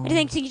know. I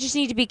think you just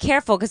need to be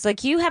careful because,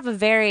 you have a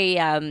very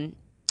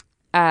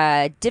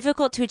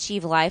difficult to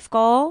achieve life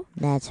goal.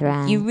 That's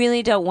right. You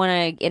really don't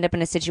want to end up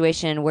in a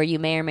situation where you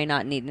may or may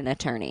not need an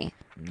attorney.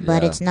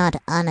 But Yeah. it's not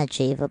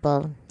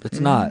unachievable. It's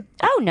not.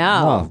 Oh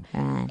no.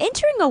 Right.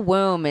 Entering a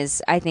womb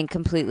is, I think,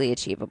 completely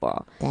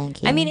achievable.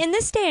 Thank you. I mean, in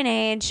this day and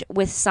age,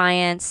 with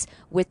science,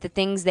 with the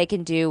things they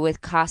can do with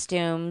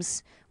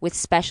costumes, with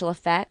special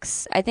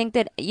effects, I think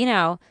that,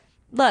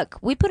 look,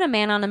 we put a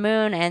man on the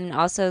moon, and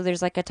also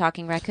there's a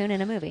talking raccoon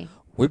in a movie.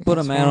 We put a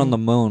That's man on right. the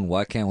moon.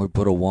 Why can't we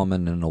put a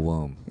woman in a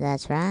womb?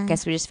 That's right.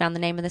 Guess we just found the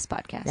name of this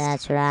podcast.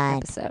 That's right.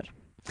 Episode.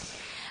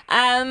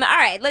 All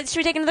right, should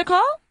we take another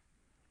call?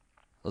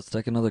 Let's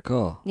take another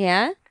call.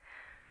 Yeah?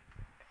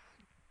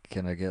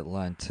 Can I get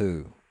line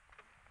 2?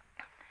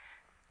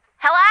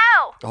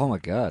 Hello. Oh my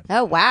God.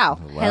 Oh, wow.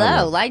 Loud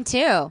Hello, one. line 2.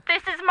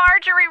 This is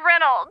Marjorie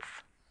Reynolds.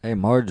 Hey,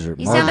 Marjorie.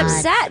 You sound Marjorie.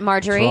 upset,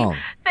 Marjorie. What's wrong?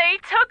 They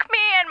took me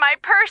and my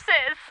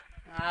purses.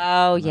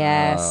 Oh,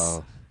 yes.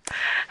 Oh.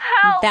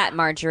 Help. That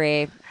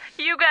Marjorie.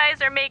 You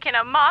guys are making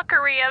a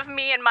mockery of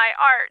me and my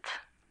art.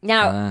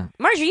 Now,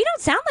 Marjorie, you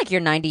don't sound like you're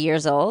 90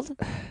 years old.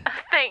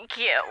 Thank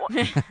you.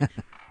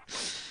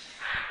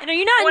 And are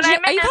you not? When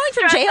I'm Are in you calling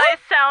from distress, jail? I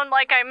sound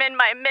like I'm in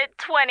my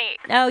mid-20s.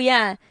 Oh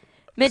yeah,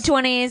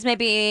 mid-20s,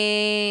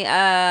 maybe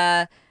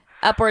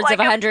upwards Like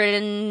of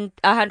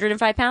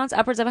 105 pounds.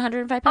 Upwards of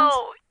 105 pounds.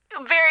 Oh,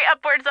 very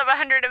upwards of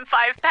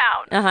 105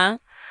 pounds. Uh huh.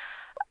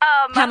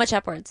 How much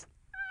upwards?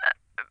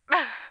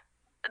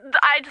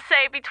 I'd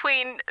say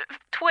between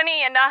 20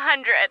 and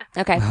 100.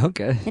 Okay.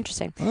 Okay.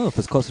 Interesting. Oh, if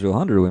it's closer to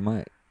 100, we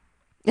might.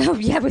 Oh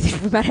yeah, we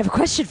might have a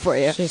question for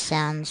you. She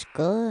sounds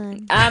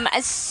good.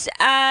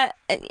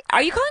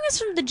 Are you calling us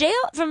from the jail?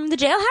 From the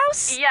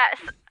jailhouse? Yes,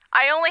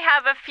 I only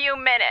have a few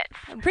minutes.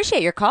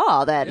 Appreciate your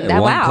call. Yeah,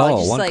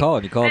 Wow. one call,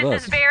 and you called This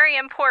us. is very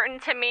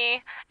important to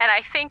me, and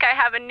I think I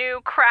have a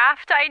new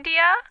craft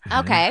idea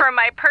Okay. for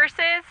my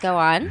purses. Go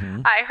on.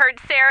 Mm-hmm. I heard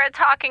Sarah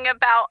talking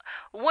about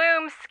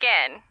womb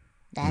skin,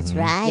 That's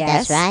right.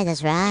 Yes. That's right.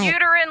 That's right.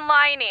 uterine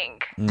lining,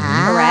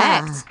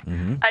 Correct.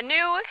 a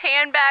new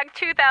handbag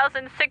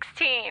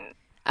 2016.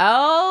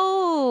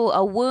 Oh,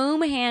 a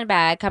womb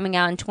handbag coming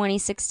out in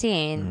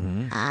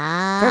 2016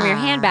 Ah. from your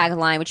handbag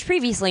line, which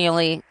previously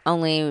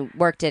only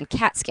worked in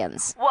cat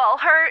skins. Well,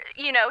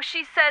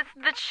 she says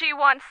that she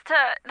wants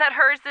that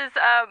hers is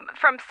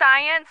from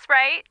science,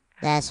 right?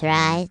 That's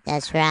right.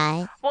 That's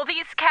right. Well,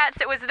 these cats,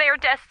 it was their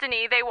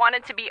destiny. They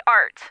wanted to be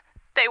art.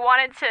 They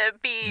wanted to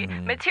be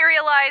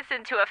materialized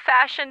into a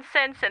fashion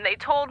sense, and they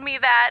told me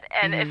that.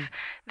 And if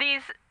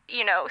these,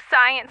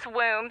 science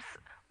wombs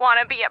want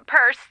to be a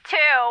purse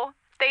too,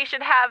 they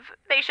should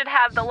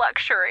have the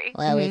luxury.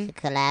 Well, we could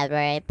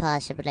collaborate,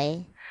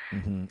 possibly.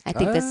 I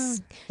think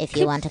this. If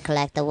you want to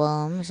collect the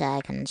wombs,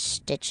 I can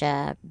stitch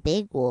a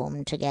big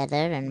womb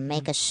together and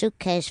make a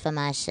suitcase for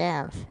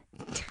myself.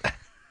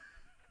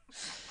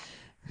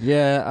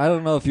 Yeah, I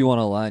don't know if you want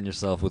to align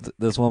yourself with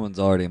this woman's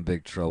already in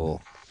big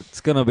trouble. It's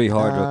gonna be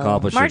hard to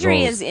accomplish. Marjorie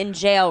your is goals. in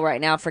jail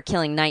right now for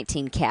killing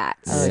 19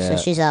 cats. Oh, Yeah. so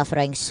she's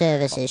offering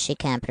services she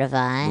can't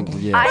provide.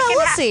 Yeah. I Well, can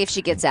we'll ha- see if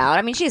she gets out.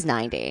 I mean, she's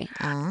 90.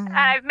 Oh. And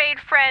I've made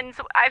friends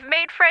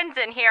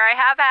in here. I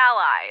have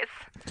allies.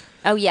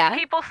 Oh, yeah?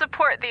 People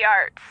support the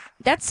arts.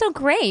 That's so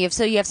great.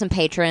 So you have some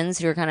patrons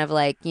who are kind of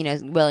like,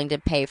 willing to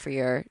pay for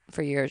your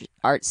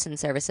arts and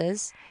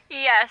services.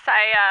 Yes,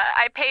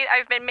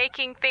 I've been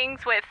making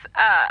things with.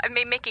 I've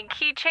been making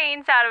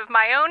keychains out of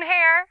my own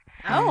hair.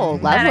 Oh,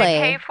 lovely. That I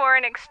pay for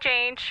in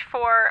exchange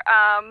for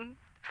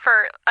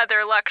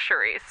other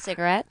luxuries.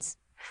 Cigarettes?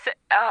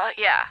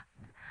 Yeah.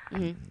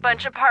 Mm-hmm.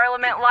 Bunch of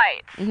Parliament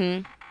lights.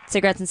 Mm-hmm.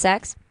 Cigarettes and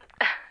sex?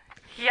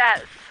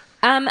 Yes.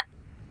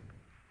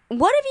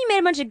 What if you made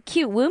a bunch of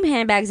cute womb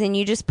handbags and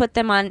you just put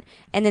them on,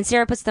 and then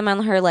Sarah puts them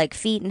on her like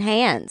feet and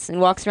hands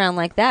and walks around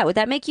like that? Would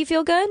that make you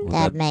feel good?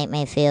 That'd make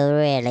me feel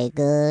really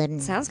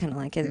good. Sounds kind of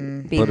like it.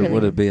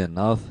 Would it be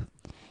enough?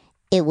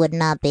 It would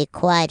not be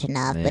quite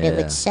enough, but it Yeah.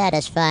 would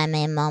satisfy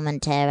me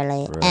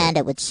momentarily, Right. and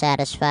it would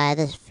satisfy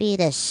the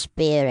fetus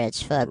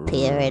spirits for a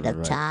period of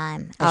Right.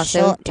 time. A Also,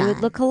 short it time. would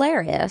look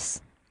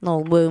hilarious.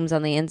 Little wombs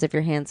on the ends of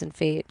your hands and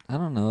feet. I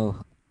don't know.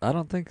 I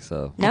don't think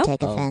so. No? I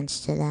take Oh. offense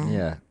to that.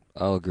 Yeah,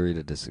 I'll agree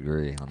to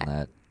disagree on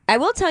that. I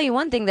will tell you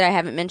one thing that I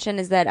haven't mentioned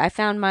is that I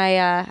found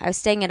I was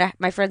staying at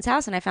my friend's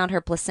house and I found her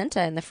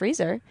placenta in the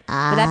freezer.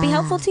 Would that be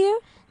helpful to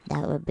you?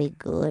 That would be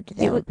good.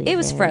 That It would be it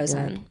was very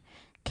frozen. good.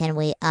 Can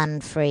we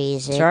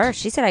unfreeze it? Sure.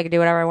 She said I could do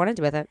whatever I wanted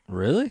to with it.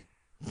 Really?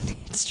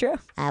 It's true.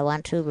 I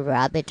want to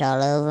rub it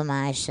all over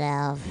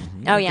myself.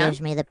 Oh, It yeah?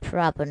 gives me the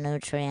proper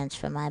nutrients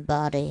for my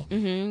body.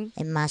 Mm-hmm.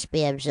 It must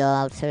be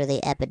absorbed through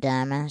the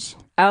epidermis.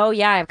 Oh,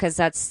 yeah, because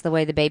that's the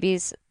way the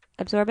babies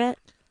absorb it.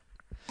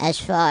 As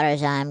far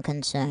as I'm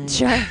concerned.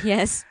 Sure.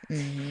 Yes.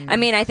 Mhm. I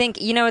mean, I think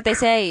you know what they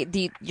say.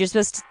 You're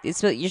supposed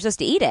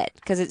to eat it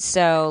because it's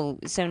so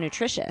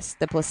nutritious.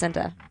 The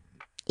placenta.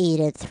 Eat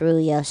it through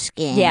your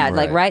skin. Yeah,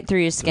 like Right. right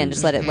through your skin.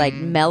 Just let it like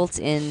melt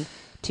in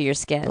to your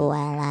skin. Oh,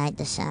 I like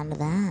the sound of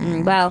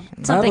that. Well,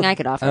 something I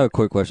could I have offer. a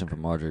quick question for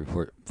Marjorie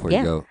before Yeah,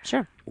 you go.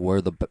 sure.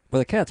 Were the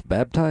cats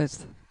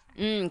baptized?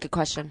 Good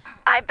question.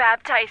 I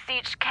baptized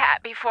each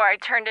cat before I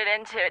turned it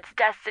into its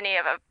destiny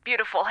of a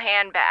beautiful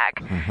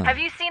handbag. Have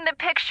you seen the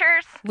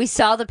pictures? We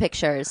saw the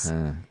pictures.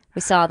 Uh,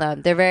 We saw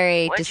them. They're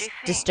very What'd you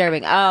think?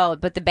 disturbing. Oh,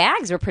 but the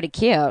bags were pretty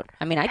cute.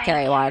 I mean, I'd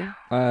carry one.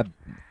 I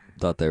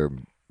thought they were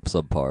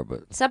subpar,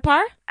 but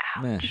Subpar?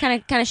 man,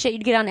 Kind of shit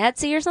you'd get on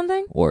Etsy or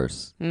something?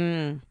 worse.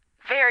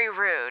 Very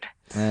rude.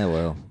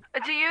 Well,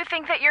 Do you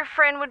think that your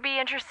friend would be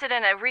interested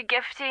in a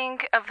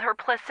regifting of her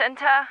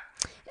placenta?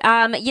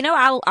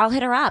 I'll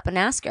hit her up and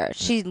ask her.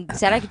 She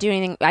said I could do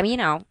anything. I mean,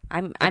 I'm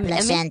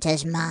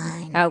Placenta's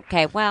mine.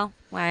 okay. Well,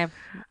 why?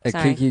 hey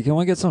Sorry. Kiki, can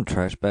we get some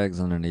trash bags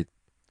underneath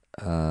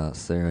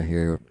Sarah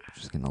here?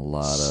 She's getting a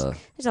lot of.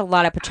 There's a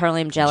lot of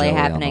petroleum jelly Jelly on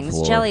the happening. This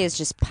floor. jelly is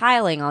just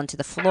piling onto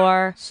the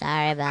floor.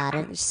 Sorry about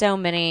it. There's so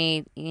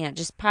many,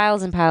 just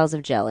piles and piles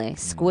of jelly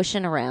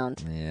squishing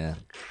around. Yeah.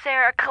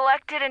 Sarah,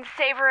 collect it and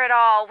savor it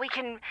all. We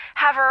can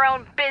have our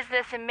own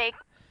business and make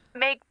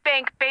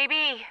bank,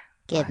 baby.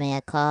 Give me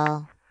a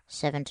call.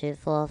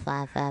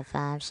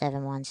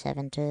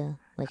 724-555-7172.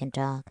 We can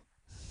talk.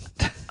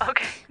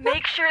 Okay.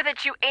 Make sure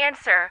that you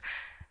answer.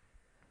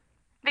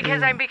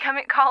 Because I'm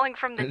calling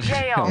from the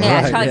jail. Yeah,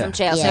 Right, it's probably yeah. from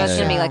jail, so Yeah, it's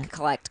gonna be yeah. like a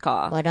collect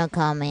call. Well, don't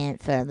call me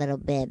for a little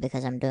bit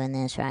because I'm doing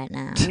this right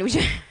now.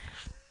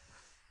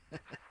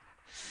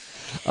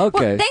 Okay. Well,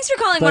 thanks for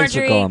calling, Thanks for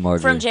Marjorie, calling,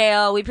 Marjorie. from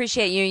jail. We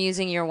appreciate you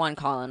using your one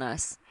call on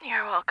us.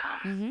 You're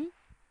welcome.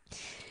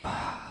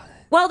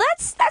 Well,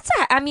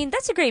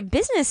 that's a great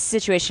business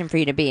situation for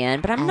you to be in,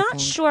 but I'm I not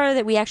think. sure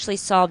that we actually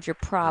solved your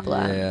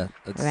problem. Yeah.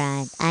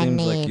 Right, Seems I like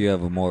need- you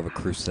have more of a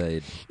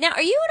crusade. Now,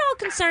 are you at all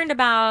concerned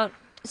about?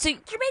 So your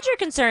major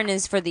concern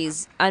is for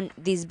these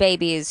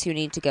babies who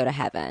need to go to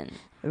heaven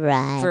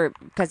Right.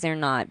 because they're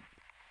not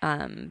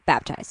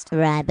baptized.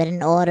 Right, but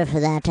in order for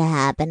that to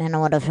happen, in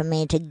order for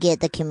me to get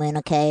the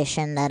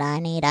communication that I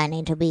need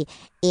to be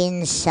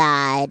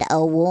inside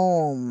a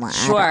womb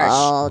Sure. at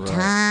all Right.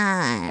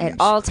 times.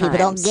 At all People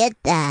don't times. get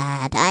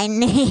that. I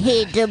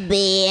need to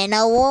be in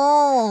a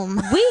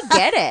womb. We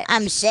get it.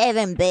 I'm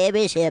saving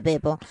babies here,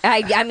 people.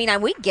 I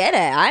mean, we get it.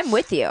 I'm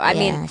with you. I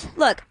mean, Yes.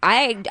 look,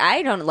 I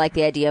don't like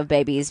the idea of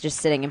babies just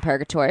sitting in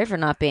purgatory for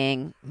not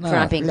being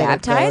No. being Little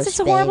baptized. It's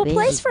a horrible ghost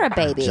place for a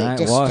baby. Giant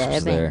disturbing.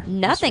 wasps there.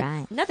 Nothing, That's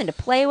right. nothing to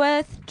play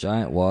with.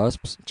 Giant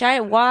wasps.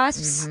 Giant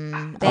wasps.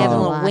 Mhm. They have Oh,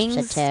 little wasps are wings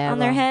on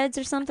their terrible. heads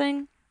or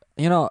something.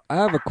 You know, I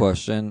have a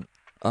question.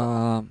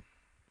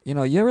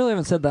 You really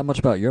haven't said that much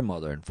about your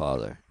mother and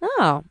father.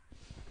 Oh,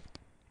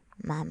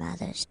 My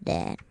mother's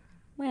dead.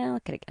 well, I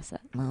could have guessed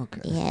that.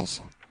 Okay.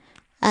 Yes.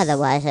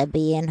 Otherwise, I'd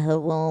be in her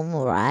womb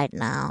right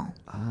now.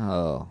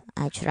 Oh.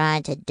 I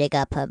tried to dig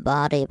up her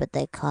body, but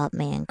they caught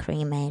me and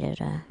cremated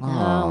her.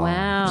 Oh,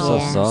 wow. I'm so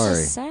Yeah. sorry.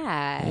 So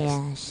sad.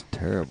 Yes.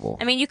 Terrible.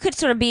 I mean, you could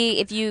sort of be,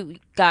 if you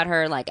got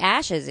her like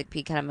ashes, it'd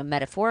be kind of a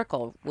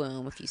metaphorical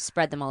womb if you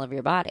spread them all over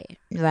your body.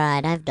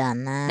 Right, I've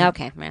done that.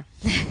 Okay, man.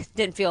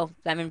 didn't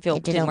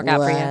It didn't work out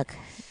for you. work.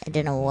 It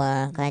didn't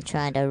work. I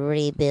tried to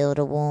rebuild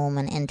a womb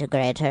and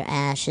integrate her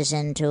ashes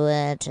into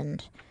it,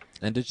 and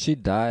And did she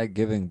die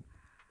giving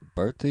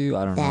birth to you?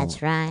 I don't know.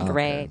 That's right. Okay.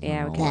 Great.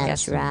 Yeah, we No, could I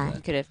That's assumed right.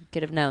 that.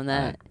 Could have known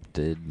that. I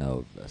did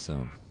know.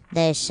 Assume.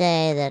 they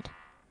say that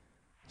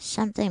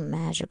something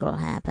magical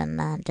happened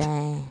that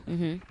day.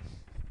 Who?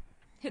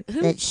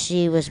 That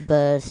she was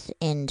birthed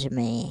into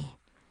me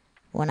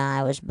when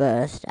I was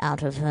birthed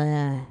out of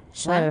her.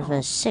 Sort of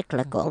a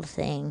cyclical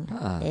thing,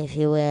 if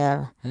you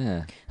will.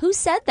 Yeah. Who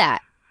said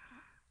that?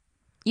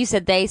 You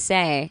said they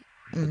say.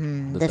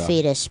 The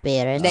fetus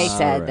spirits. They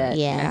said right. that.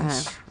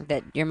 Yes.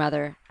 That your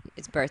mother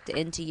is birthed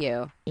into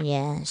you.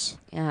 Yes.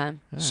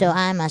 So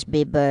I must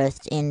be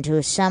birthed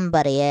into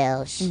somebody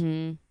else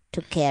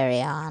to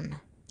carry on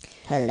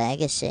her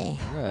legacy.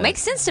 Right.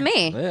 makes sense to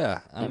me. Yeah.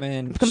 I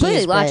mean, Completely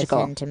She's logical.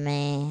 birthed into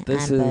me.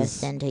 This I'm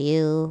is- birthed into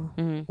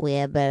you. We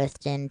are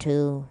birthed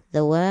into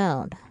the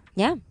world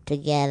Yeah.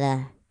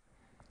 together.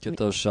 get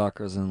those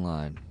chakras in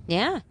line.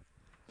 Yeah.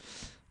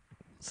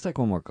 Let's take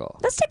one more call.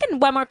 Let's take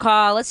one more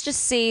call. Let's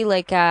just see,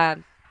 like, I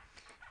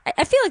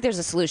feel like there's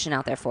a solution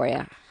out there for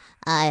you.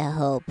 I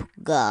hope,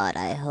 God,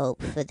 I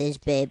hope for this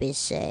baby's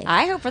sake.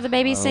 I hope for the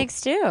baby's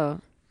sakes,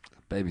 too.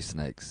 Baby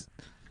snakes.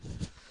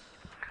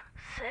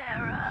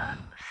 Sarah.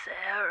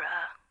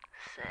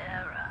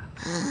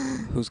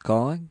 Who's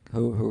calling?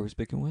 Who are we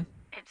speaking with?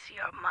 It's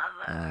your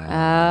mother.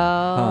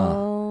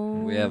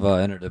 Oh. We have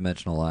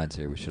interdimensional lines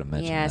here. We should have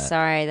mentioned Yeah, that.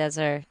 sorry. Those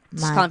are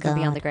just My calling from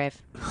beyond God. the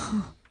grave.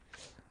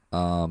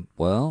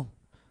 Well,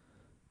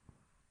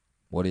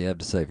 what do you have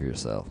to say for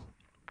yourself?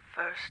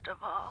 First of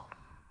all,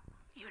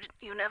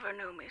 you never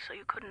knew me, so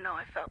you couldn't know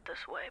I felt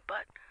this way,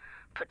 but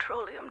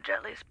petroleum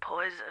jelly's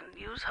poison.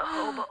 Use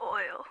jojoba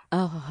oil.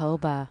 Oh,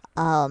 jojoba.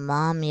 Oh,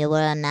 Mom, you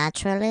were a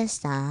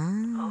naturalist, huh?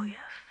 Oh, yes.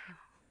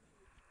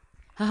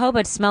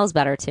 Jojoba smells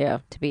better,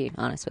 too, to be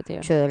honest with you.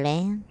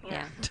 Truly?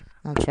 Yeah.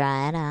 I'll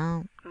try it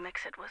out.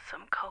 Mix it with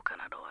some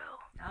coconut oil.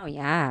 Oh,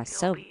 yeah. You'll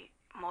So, be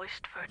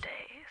moist for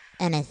days.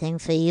 Anything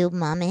for you,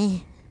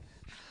 Mommy?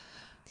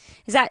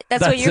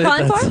 that's what you're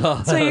calling for?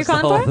 That's what you're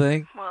calling for?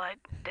 Thing? Well, I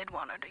did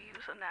want her to use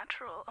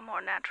a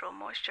more natural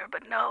moisture,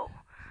 but no.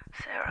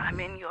 Sarah, I'm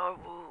in your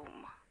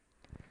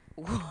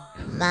womb.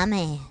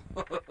 Mommy,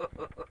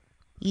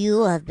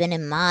 you have been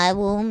in my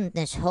womb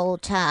this whole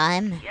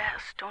time.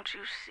 Yes, don't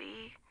you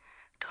see?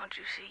 Don't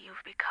you see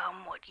you've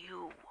become what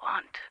you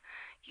want?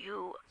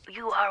 You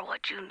are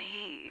what you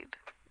need.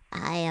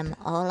 I am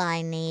all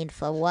I need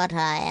for what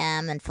I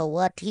am and for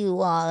what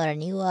you are,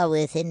 and you are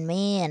within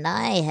me, and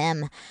I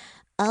am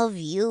of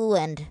you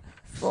and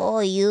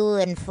for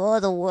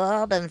the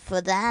world, and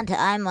for that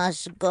I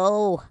must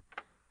go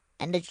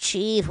and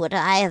achieve what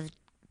I have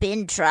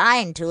been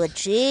trying to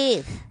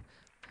achieve.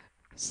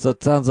 So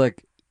it sounds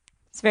like,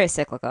 It's very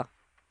cyclical.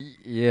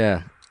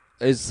 yeah.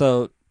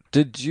 So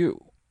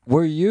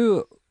were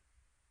you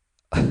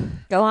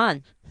Go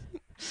on.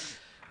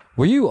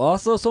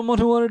 also someone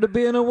who wanted to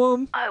be in a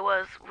womb?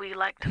 We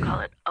like to call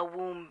it a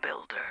womb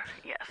builder,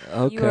 yes.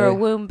 Okay. You were a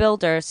womb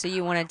builder, so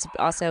you wanted to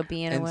also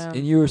be in a womb.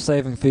 And you were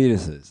saving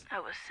fetuses, I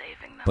was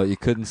saving them. but you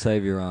couldn't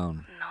save your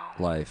own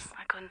No, life.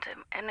 I couldn't.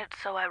 And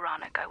it's so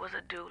ironic. I was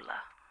a doula.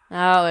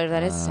 Oh,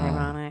 that is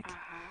ironic.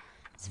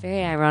 It's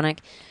very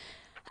ironic.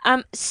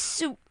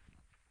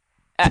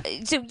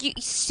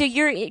 So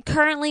you're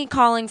currently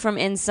calling from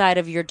inside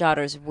of your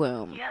daughter's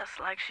womb. Yes,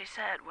 like she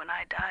said, when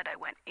I died, I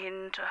went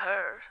into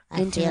her.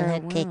 I Into feel her her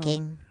womb.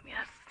 kicking.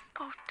 Yes.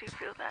 Oh, do you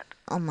feel that?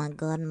 Oh my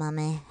God,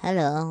 Mommy.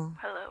 Hello.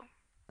 Hello.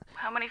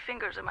 How many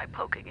fingers am I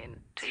poking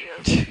into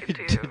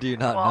you? Do you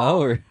not wall?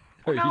 know, or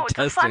are No, you it's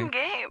testing? a fun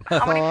game.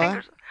 How many 4.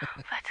 fingers?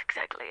 That's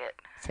exactly it.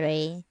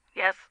 3,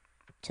 Yes.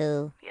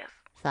 2, Yes.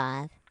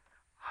 5,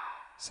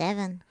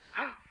 7.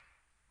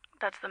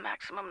 That's the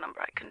maximum number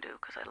I can do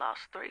because I lost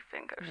 3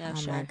 fingers. Yeah, Oh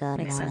sure. my God,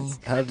 Makes Mommy.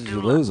 sense. How did you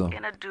lose them?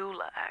 In a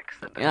doula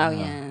accident. Oh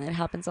yeah, it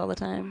happens all the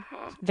time.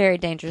 Very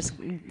dangerous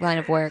line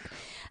of work.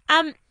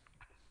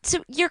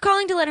 So you're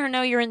calling to let her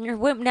know you're in your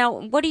womb. Now,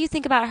 what do you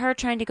think about her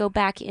trying to go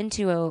back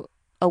into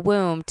a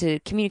womb to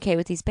communicate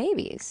with these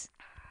babies?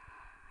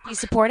 You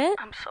support it?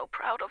 I'm so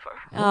proud of her.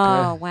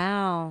 Oh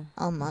wow.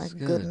 Oh my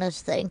good.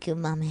 goodness, thank you,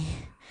 Mommy.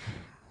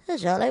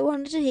 That's all I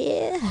wanted to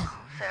hear.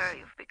 Sarah,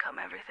 you've become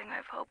everything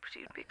I've hoped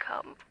you'd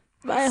become.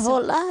 My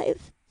whole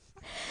life.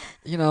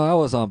 You know, I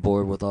was on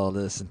board with all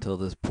this until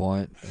this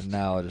point, and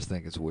now I just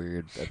think it's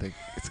weird. I think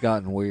it's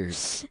gotten weird.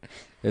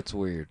 It's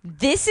weird.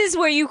 This is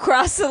where you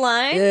cross the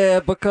line? Yeah,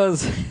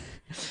 because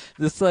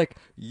it's like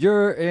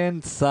you're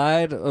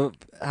inside of.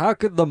 How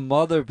could the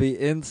mother be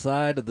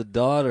inside of the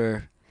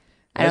daughter?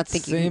 I don't It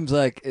think you can- seems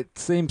like it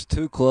seems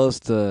too close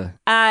to.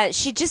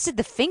 She just did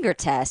the finger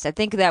test. I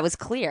think that was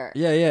clear.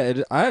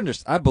 Yeah. I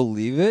understand. I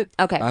believe it.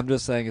 Okay. I'm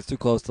just saying it's too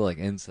close to like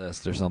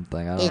incest or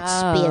something. I don't. It's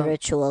Oh.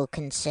 spiritual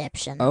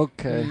conception.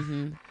 Okay.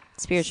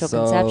 Spiritual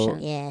So-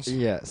 conception. Yes.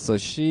 Yeah. So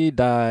she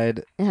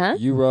died. Uh-huh.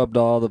 You rubbed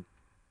all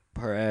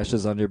her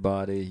ashes on your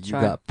body. You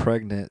Sure. got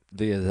pregnant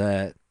via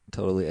that.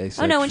 Totally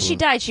asexual. Oh no, when she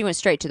died, she went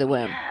straight to the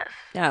womb. Yes.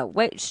 No,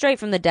 wait, straight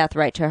from the death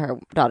right to her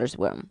daughter's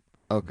womb.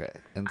 Okay.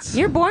 And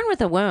You're born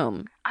with a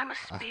womb. I'm a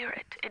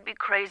spirit. It'd be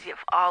crazy if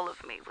all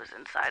of me was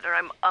inside her.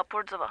 I'm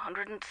upwards of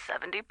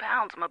 170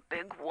 pounds. I'm a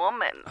big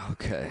woman.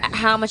 okay.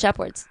 How much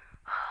upwards?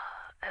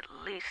 At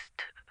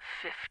least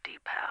 50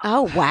 pounds.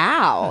 Oh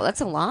wow,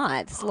 that's a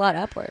lot. That's a lot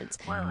upwards.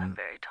 Well, I'm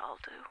very tall,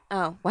 too.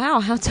 Oh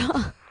wow, how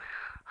tall?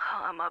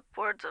 I'm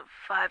upwards of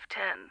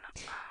 5'10",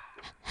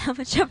 How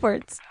much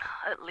upwards?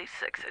 at least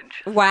 6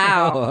 inches.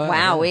 Wow.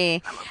 Wow.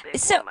 Wowee. I'm a big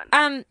So,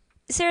 woman.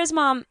 Sarah's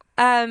mom,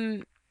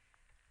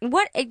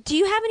 what do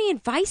you have any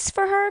advice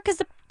for her?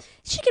 Because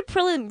she could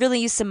really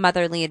use some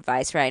motherly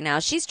advice right now.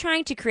 She's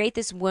trying to create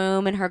this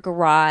womb in her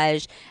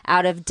garage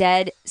out of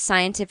dead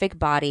scientific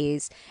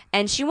bodies,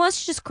 and she wants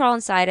to just crawl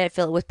inside it,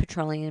 fill it with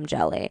petroleum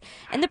jelly.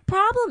 And the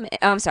problem,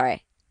 I'm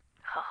sorry.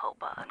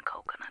 Jojoba and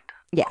coconut.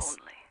 Yes.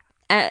 Only.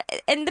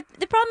 And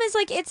the problem is,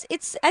 like,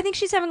 it's. I think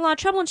she's having a lot of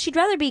trouble, and she'd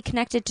rather be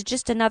connected to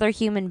just another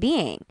human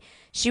being.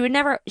 She would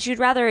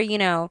rather,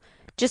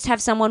 just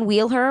have someone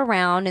wheel her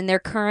around in their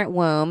current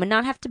womb and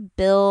not have to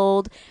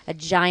build a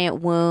giant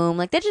womb.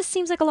 Like, that just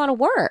seems like a lot of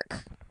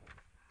work.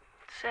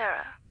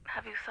 Sarah,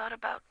 have you thought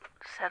about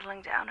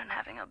settling down and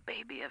having a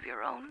baby of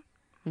your own?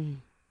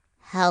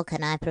 How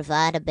can I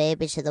provide a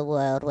baby to the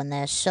world when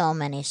there's so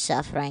many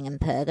suffering in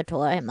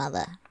purgatory,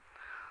 Mother?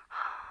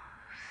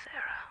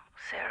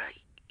 Sarah,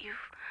 you've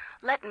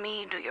let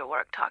me do your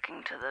work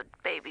talking to the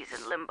babies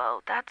in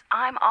limbo.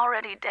 I'm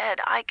already dead.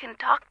 I can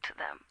talk to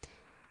them.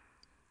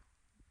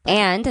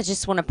 And I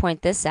just want to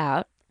point this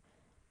out.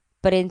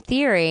 But in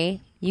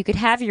theory, you could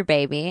have your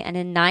baby, and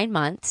in 9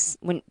 months,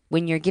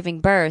 when you're giving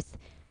birth,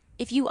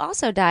 if you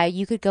also die,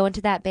 you could go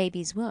into that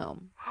baby's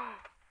womb.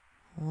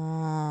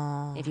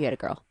 Oh, If you had a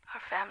girl. Her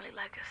family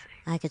legacy.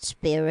 I could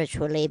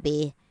spiritually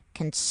be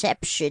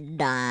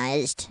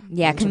conceptionized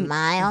Yeah, into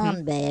my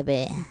own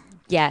baby.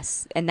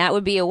 Yes, and that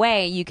would be a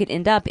way you could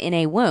end up in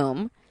a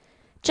womb,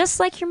 just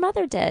like your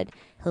mother did.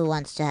 Who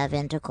wants to have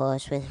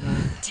intercourse with me?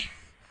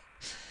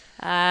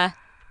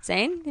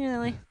 Zane?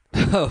 Really?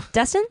 Oh,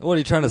 Dustin? what are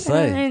you trying to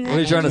say? What are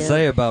you trying to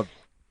say about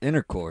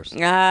intercourse?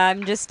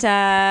 I'm just,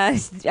 I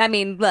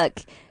mean, look,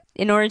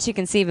 in order to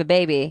conceive a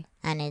baby,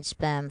 I need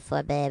sperm for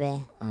a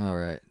baby. All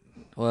right.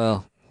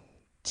 Well,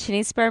 she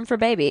needs sperm for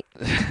baby.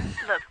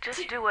 Look,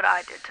 just do what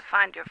I did to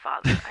find your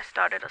father. I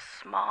started a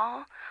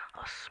small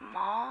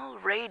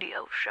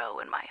radio show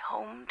in my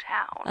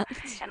hometown,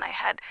 and I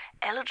had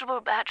eligible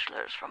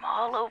bachelors from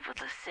all over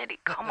the city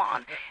come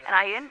on, and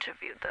I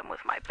interviewed them with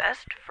my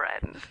best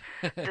friend,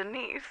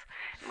 Denise.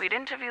 We'd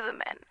interview the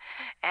men,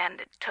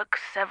 and it took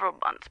several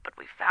months, but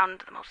we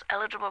found the most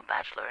eligible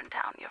bachelor in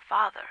town, your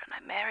father, and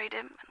I married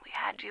him, and we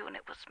had you, and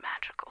it was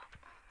magical.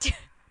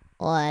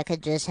 Or I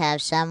could just have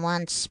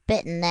someone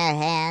spit in their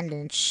hand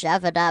and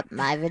shove it up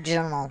my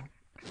vaginal.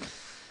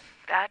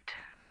 That,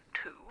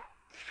 too.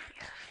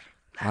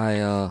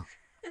 Yes.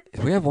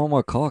 if we have one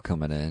more call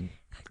coming in,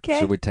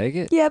 should we take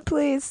it? Yeah,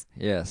 please.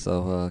 Yeah,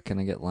 so can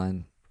I get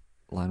line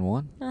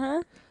one?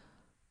 Uh-huh.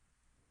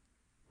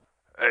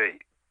 Hey,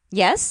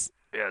 Yes?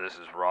 yeah, this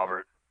is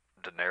Robert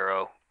De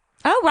Niro.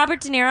 Oh,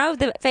 Robert De Niro,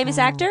 the famous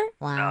actor?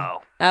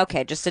 Wow. No,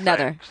 Okay, just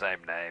another. Same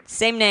name.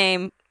 Same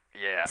name,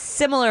 Yeah,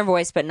 similar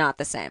voice, but not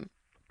the same.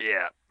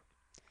 yeah.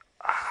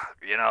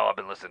 I've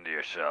been listening to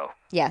your show.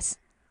 Yes.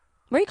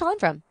 Where are you calling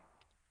from?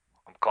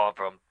 I'm calling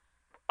from,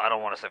 I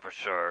don't want to say for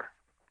sure,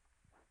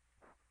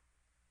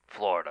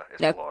 Florida.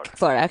 It's No, Florida.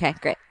 Florida. Okay,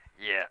 great.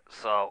 Yeah,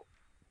 so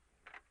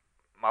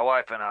my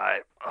wife and I,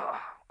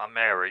 I'm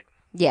married.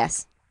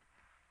 Yes.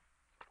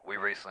 We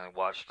recently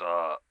watched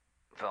a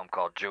film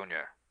called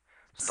Junior,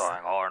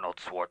 starring Arnold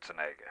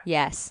Schwarzenegger.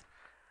 Yes.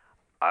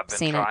 I've been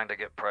Seen it. trying to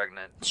get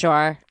pregnant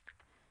Sure.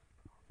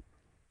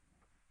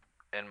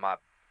 in my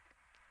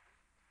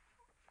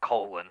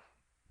colon.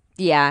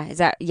 Yeah. Is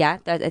that? Yeah.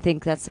 I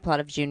think that's the plot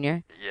of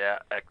Junior. Yeah,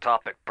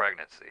 ectopic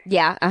pregnancy.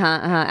 Yeah.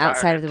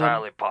 Outside of the womb.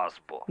 entirely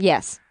possible.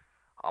 Yes.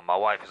 My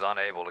wife is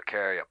unable to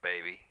carry a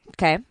baby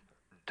Okay.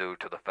 due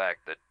to the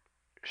fact that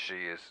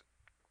she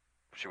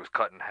was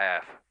cut in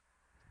half.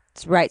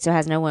 It's right. So it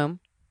has no womb.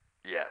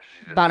 Yeah,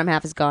 she's Bottom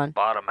half is gone.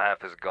 bottom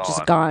half is gone.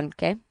 Just gone.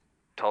 Okay.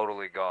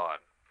 Totally gone.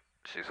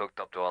 She's hooked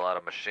up to a lot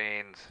of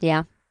machines.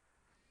 Yeah.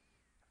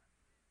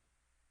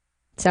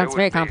 It Sounds would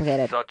very be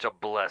complicated. Such a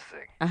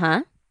blessing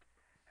Uh-huh.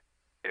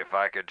 if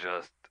I could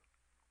just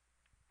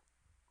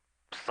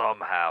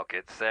somehow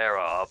get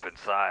Sarah up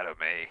inside of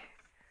me.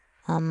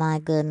 Oh my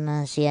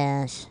goodness,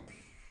 yes.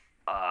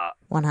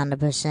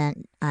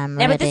 100%. I'm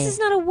Yeah, ready. but this is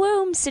not a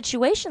womb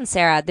situation,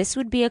 Sarah. This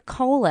would be a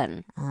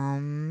colon.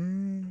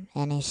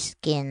 Any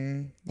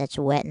skin that's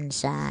wet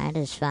inside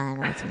is fine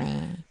with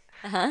me.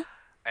 Uh-huh.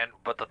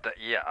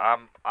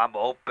 I'm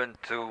open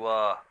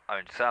to.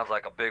 Sounds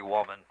like a big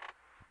woman,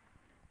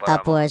 but I'm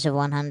Upwards of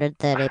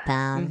 130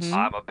 pounds.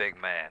 a big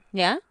man.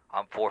 Yeah?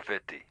 I'm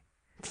 450.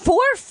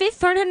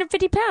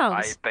 450 I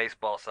pounds. eat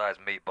baseball-sized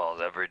meatballs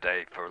every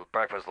day for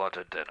breakfast, lunch,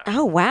 and dinner.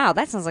 Oh, wow.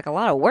 That sounds like a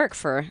lot of work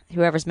for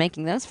whoever's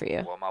making those for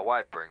you. Well, my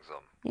wife brings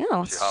them.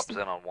 Yeah. She hops in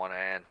on one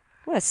hand.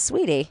 What a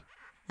sweetie.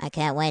 I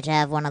can't wait to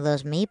have one of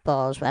those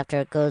meatballs after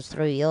it goes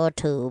through your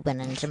tube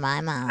and into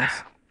my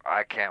mouth.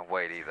 I can't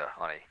wait either,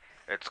 honey.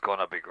 It's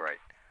gonna be great.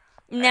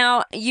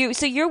 Now,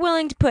 you're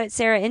willing to put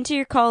Sarah into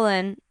your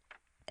colon.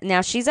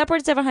 Now, she's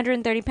upwards of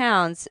 130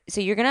 pounds,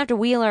 so you're going to have to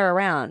wheel her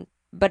around.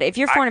 But if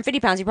you're 450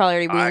 pounds, you're probably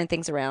already wheeling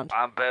things around.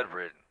 I'm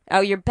bedridden. Oh,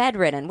 you're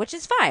bedridden, which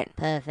is fine.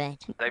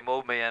 Perfect. They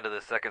moved me into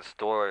the second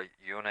story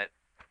unit.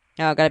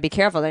 Oh, gotta be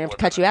careful. They have to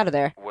cut you out of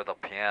there. With a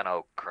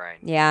piano crane.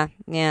 Yeah.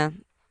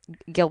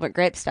 Gilbert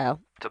Grape style.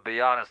 To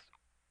be honest,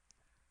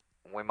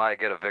 we might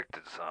get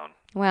evicted soon.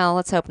 Well,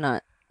 let's hope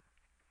not.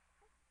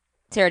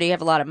 Sarah, do you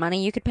have a lot of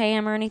money you could pay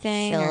him or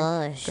anything?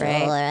 Sure.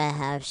 I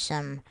have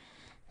some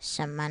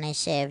money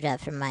saved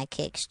up from my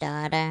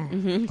Kickstarter.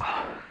 Mm-hmm.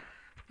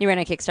 You ran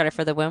a Kickstarter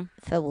for the womb?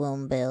 For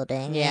womb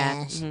building,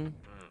 yes. Mm-hmm.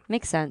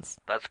 Makes sense.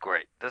 That's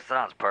great. This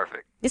sounds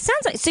perfect. It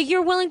sounds like... So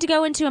you're willing to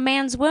go into a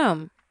man's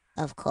womb?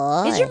 Of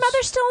course. Is your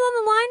mother still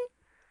on the line?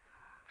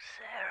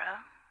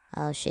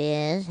 Sarah, Oh, she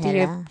is?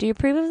 Hello? Do you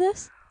approve of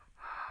this?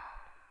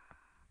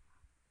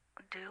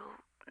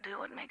 do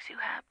what makes you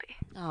happy.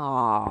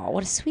 Oh,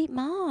 what a sweet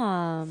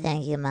mom.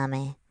 Thank you,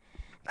 Mommy.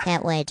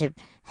 Can't wait to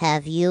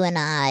have you and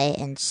I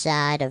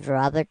inside of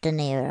Robert De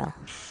Niro.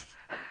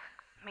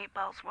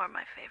 Meatballs were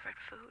my favorite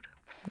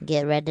food.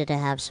 Get ready to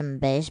have some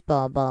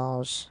baseball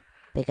balls,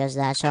 because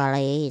that's all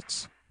he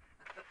eats.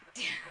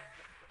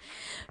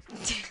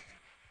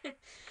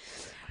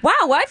 Wow,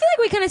 well, I feel like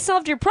we kind of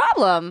solved your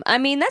problem. I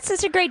mean, that's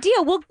such a great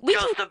deal.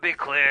 Just to be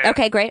clear.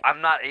 Okay, great.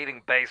 I'm not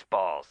eating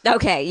baseballs.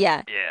 Okay,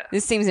 yeah. Yeah.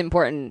 This seems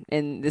important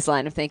in this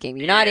line of thinking.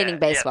 You're not eating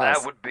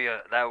baseballs. Yeah,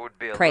 that would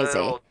be a Crazy.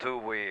 little too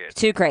weird.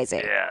 Too crazy.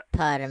 Yeah.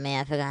 Pardon me,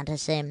 I forgot to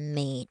say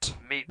meat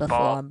Meatball.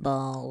 before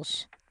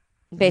balls.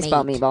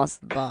 Baseball Meat. meatballs.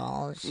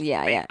 Balls.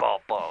 Yeah. Meatball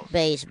balls.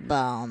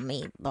 Baseball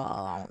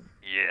meatball.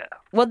 Yeah.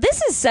 Well,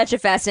 this is such a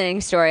fascinating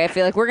story. I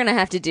feel like we're going to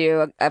have to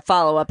do a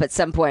follow-up at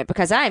some point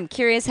because I'm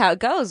curious how it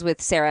goes with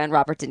Sarah and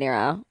Robert De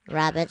Niro.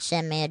 Robert,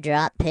 send me a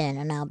drop pin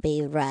and I'll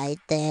be right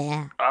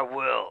there. I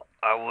will,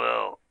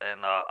 and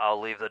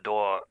I'll leave the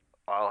door.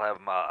 I'll have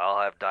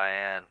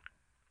Diane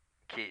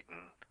Keaton,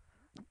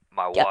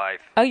 my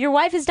wife, Oh, your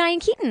wife is Diane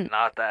Keaton.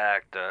 not the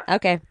actor.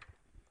 Okay.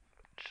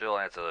 She'll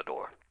answer the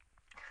door.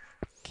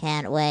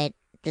 Can't wait.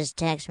 Just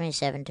text me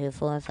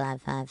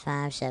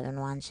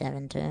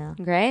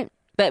 724-555-7172. Great.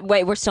 But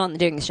wait, we're still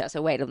doing the show,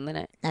 so wait a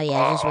minute. Oh,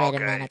 yeah, just wait a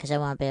okay. minute, because I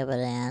won't be able to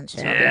answer.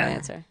 I'll be able to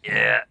answer.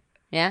 Yeah.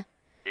 Yeah?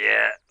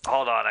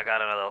 Hold on, I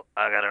got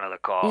another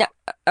call. No.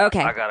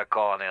 Okay. I got a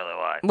call on the other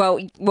line.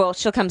 Well,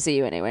 she'll come see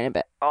you anyway in a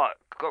bit. Oh,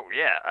 cool.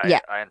 Yeah.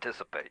 I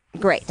anticipate.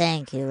 Great.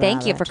 Thank you,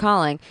 Thank you for Robert.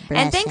 calling.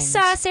 And thanks,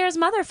 Blessings. Sarah's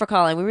mother, for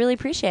calling. We really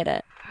appreciate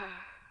it.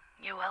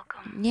 You're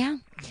welcome. Yeah.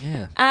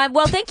 Yeah.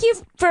 Well, thank you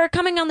for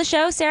coming on the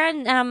show, Sarah,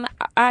 and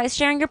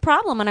sharing your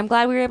problem, and I'm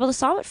glad we were able to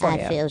solve it for you.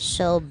 I feel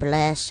so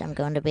blessed. I'm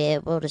going to be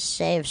able to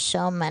save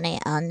so many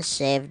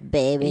unsaved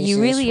babies.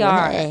 You really this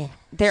are. way.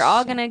 They're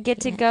all going to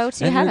get to go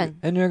to and heaven.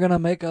 You're going to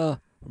make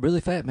a really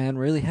fat man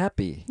really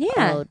happy.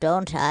 Yeah. Oh,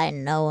 don't I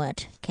know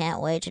it.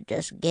 Can't wait to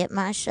just get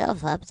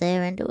myself up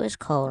there into his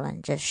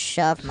colon. Just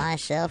shove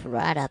myself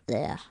right up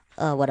there.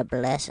 Oh, what a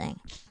blessing.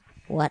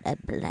 What a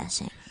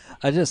blessing.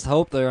 I just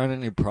hope there aren't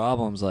any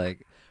problems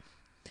like...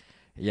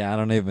 Yeah, I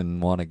don't even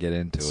want to get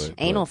into it.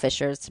 Anal but-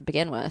 fishers to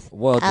begin with.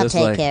 Well, I'll just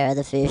take like... care of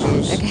the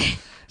fishes. Okay.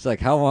 It's like,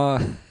 how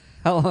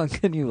long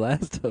can you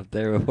last up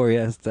there before he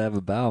has to have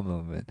a bowel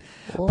movement?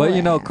 But,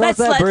 Well, cross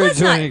that bridge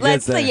when you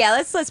get there.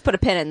 Let's put a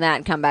pin in that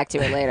and come back to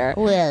it later.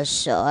 we'll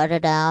sort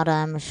it out,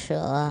 I'm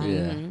sure.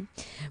 Yeah.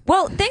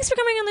 Well, thanks for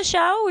coming on the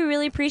show. We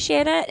really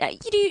appreciate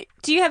it.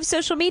 Do you have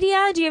social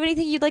media? Do you have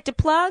anything you'd like to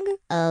plug?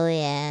 Oh,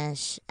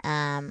 yes.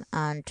 On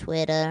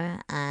Twitter,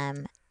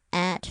 I'm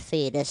at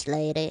Fetus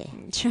Lady.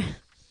 Sure.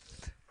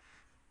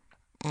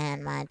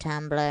 And my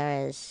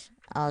Tumblr is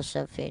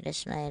also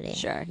Fetus Lady.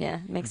 Sure, yeah.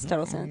 Makes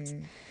total sense.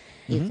 And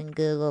you can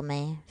Google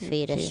me,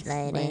 Fetus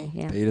Lady.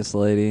 Yeah. Fetus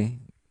lady.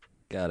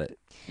 Got it.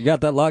 You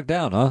got that locked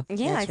down, huh?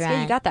 Yeah, That's it's good you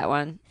right. got that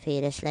one.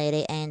 Fetus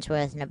Lady,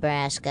 Ainsworth,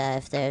 Nebraska.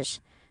 If there's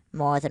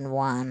more than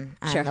one,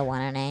 I'm Sure. the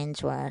one in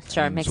Ainsworth.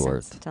 Sure, it makes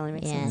Ainsworth. sense. Totally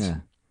makes Yeah. sense. Yeah.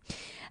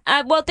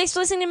 Well, thanks for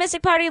listening to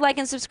Mystic Party. Like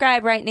and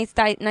subscribe. Write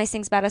nice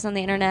things about us on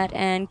the internet.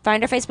 And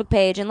find our Facebook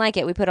page and like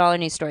it. We put all our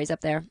news stories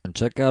up there. And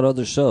check out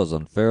other shows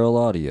on Feral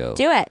Audio.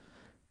 Do it.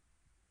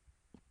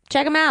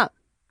 Check them out.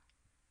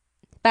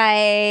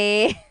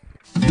 Bye.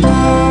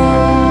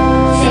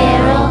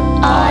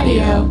 Feral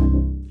Audio.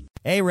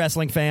 Hey,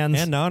 wrestling fans.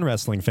 And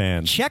non-wrestling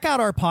fans. Check out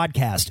our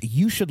podcast,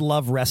 You Should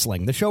Love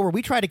Wrestling, the show where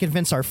we try to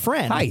convince our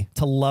friend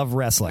to love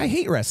wrestling. I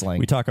hate wrestling.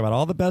 We talk about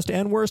all the best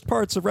and worst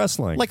parts of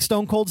wrestling. Like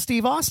Stone Cold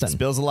Steve Austin.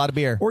 Spills a lot of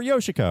beer. Or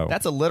Yoshiko.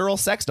 That's a literal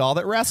sex doll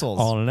that wrestles.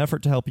 All in an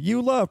effort to help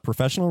you love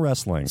professional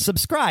wrestling.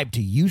 Subscribe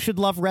to You Should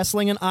Love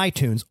Wrestling on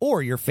iTunes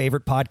or your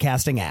favorite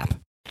podcasting app.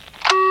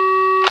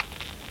 I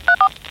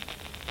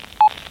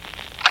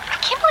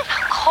can't believe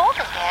how cold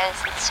it is.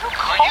 It's so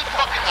cold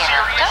in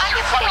here. Don't you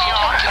think you should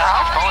turn your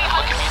off?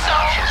 Look at me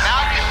now.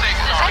 Now you think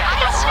so. I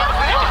think it's so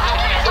rude.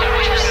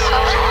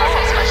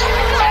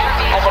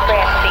 As a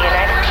branch of the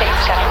United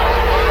States government,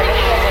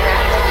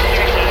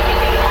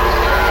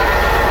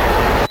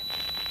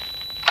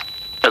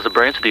 As a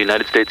branch of the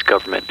United States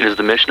government, it is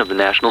the mission of the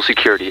National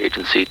Security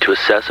Agency to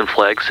assess and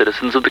flag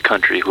citizens of the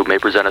country who may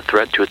present a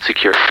threat to its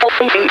security.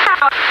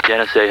 The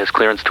NSA has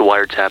clearance to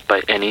wiretap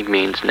by any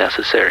means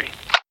necessary.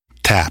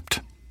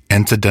 Tapped.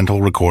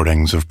 Incidental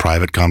recordings of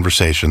private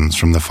conversations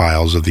from the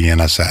files of the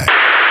NSA.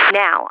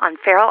 now on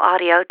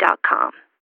feralaudio.com.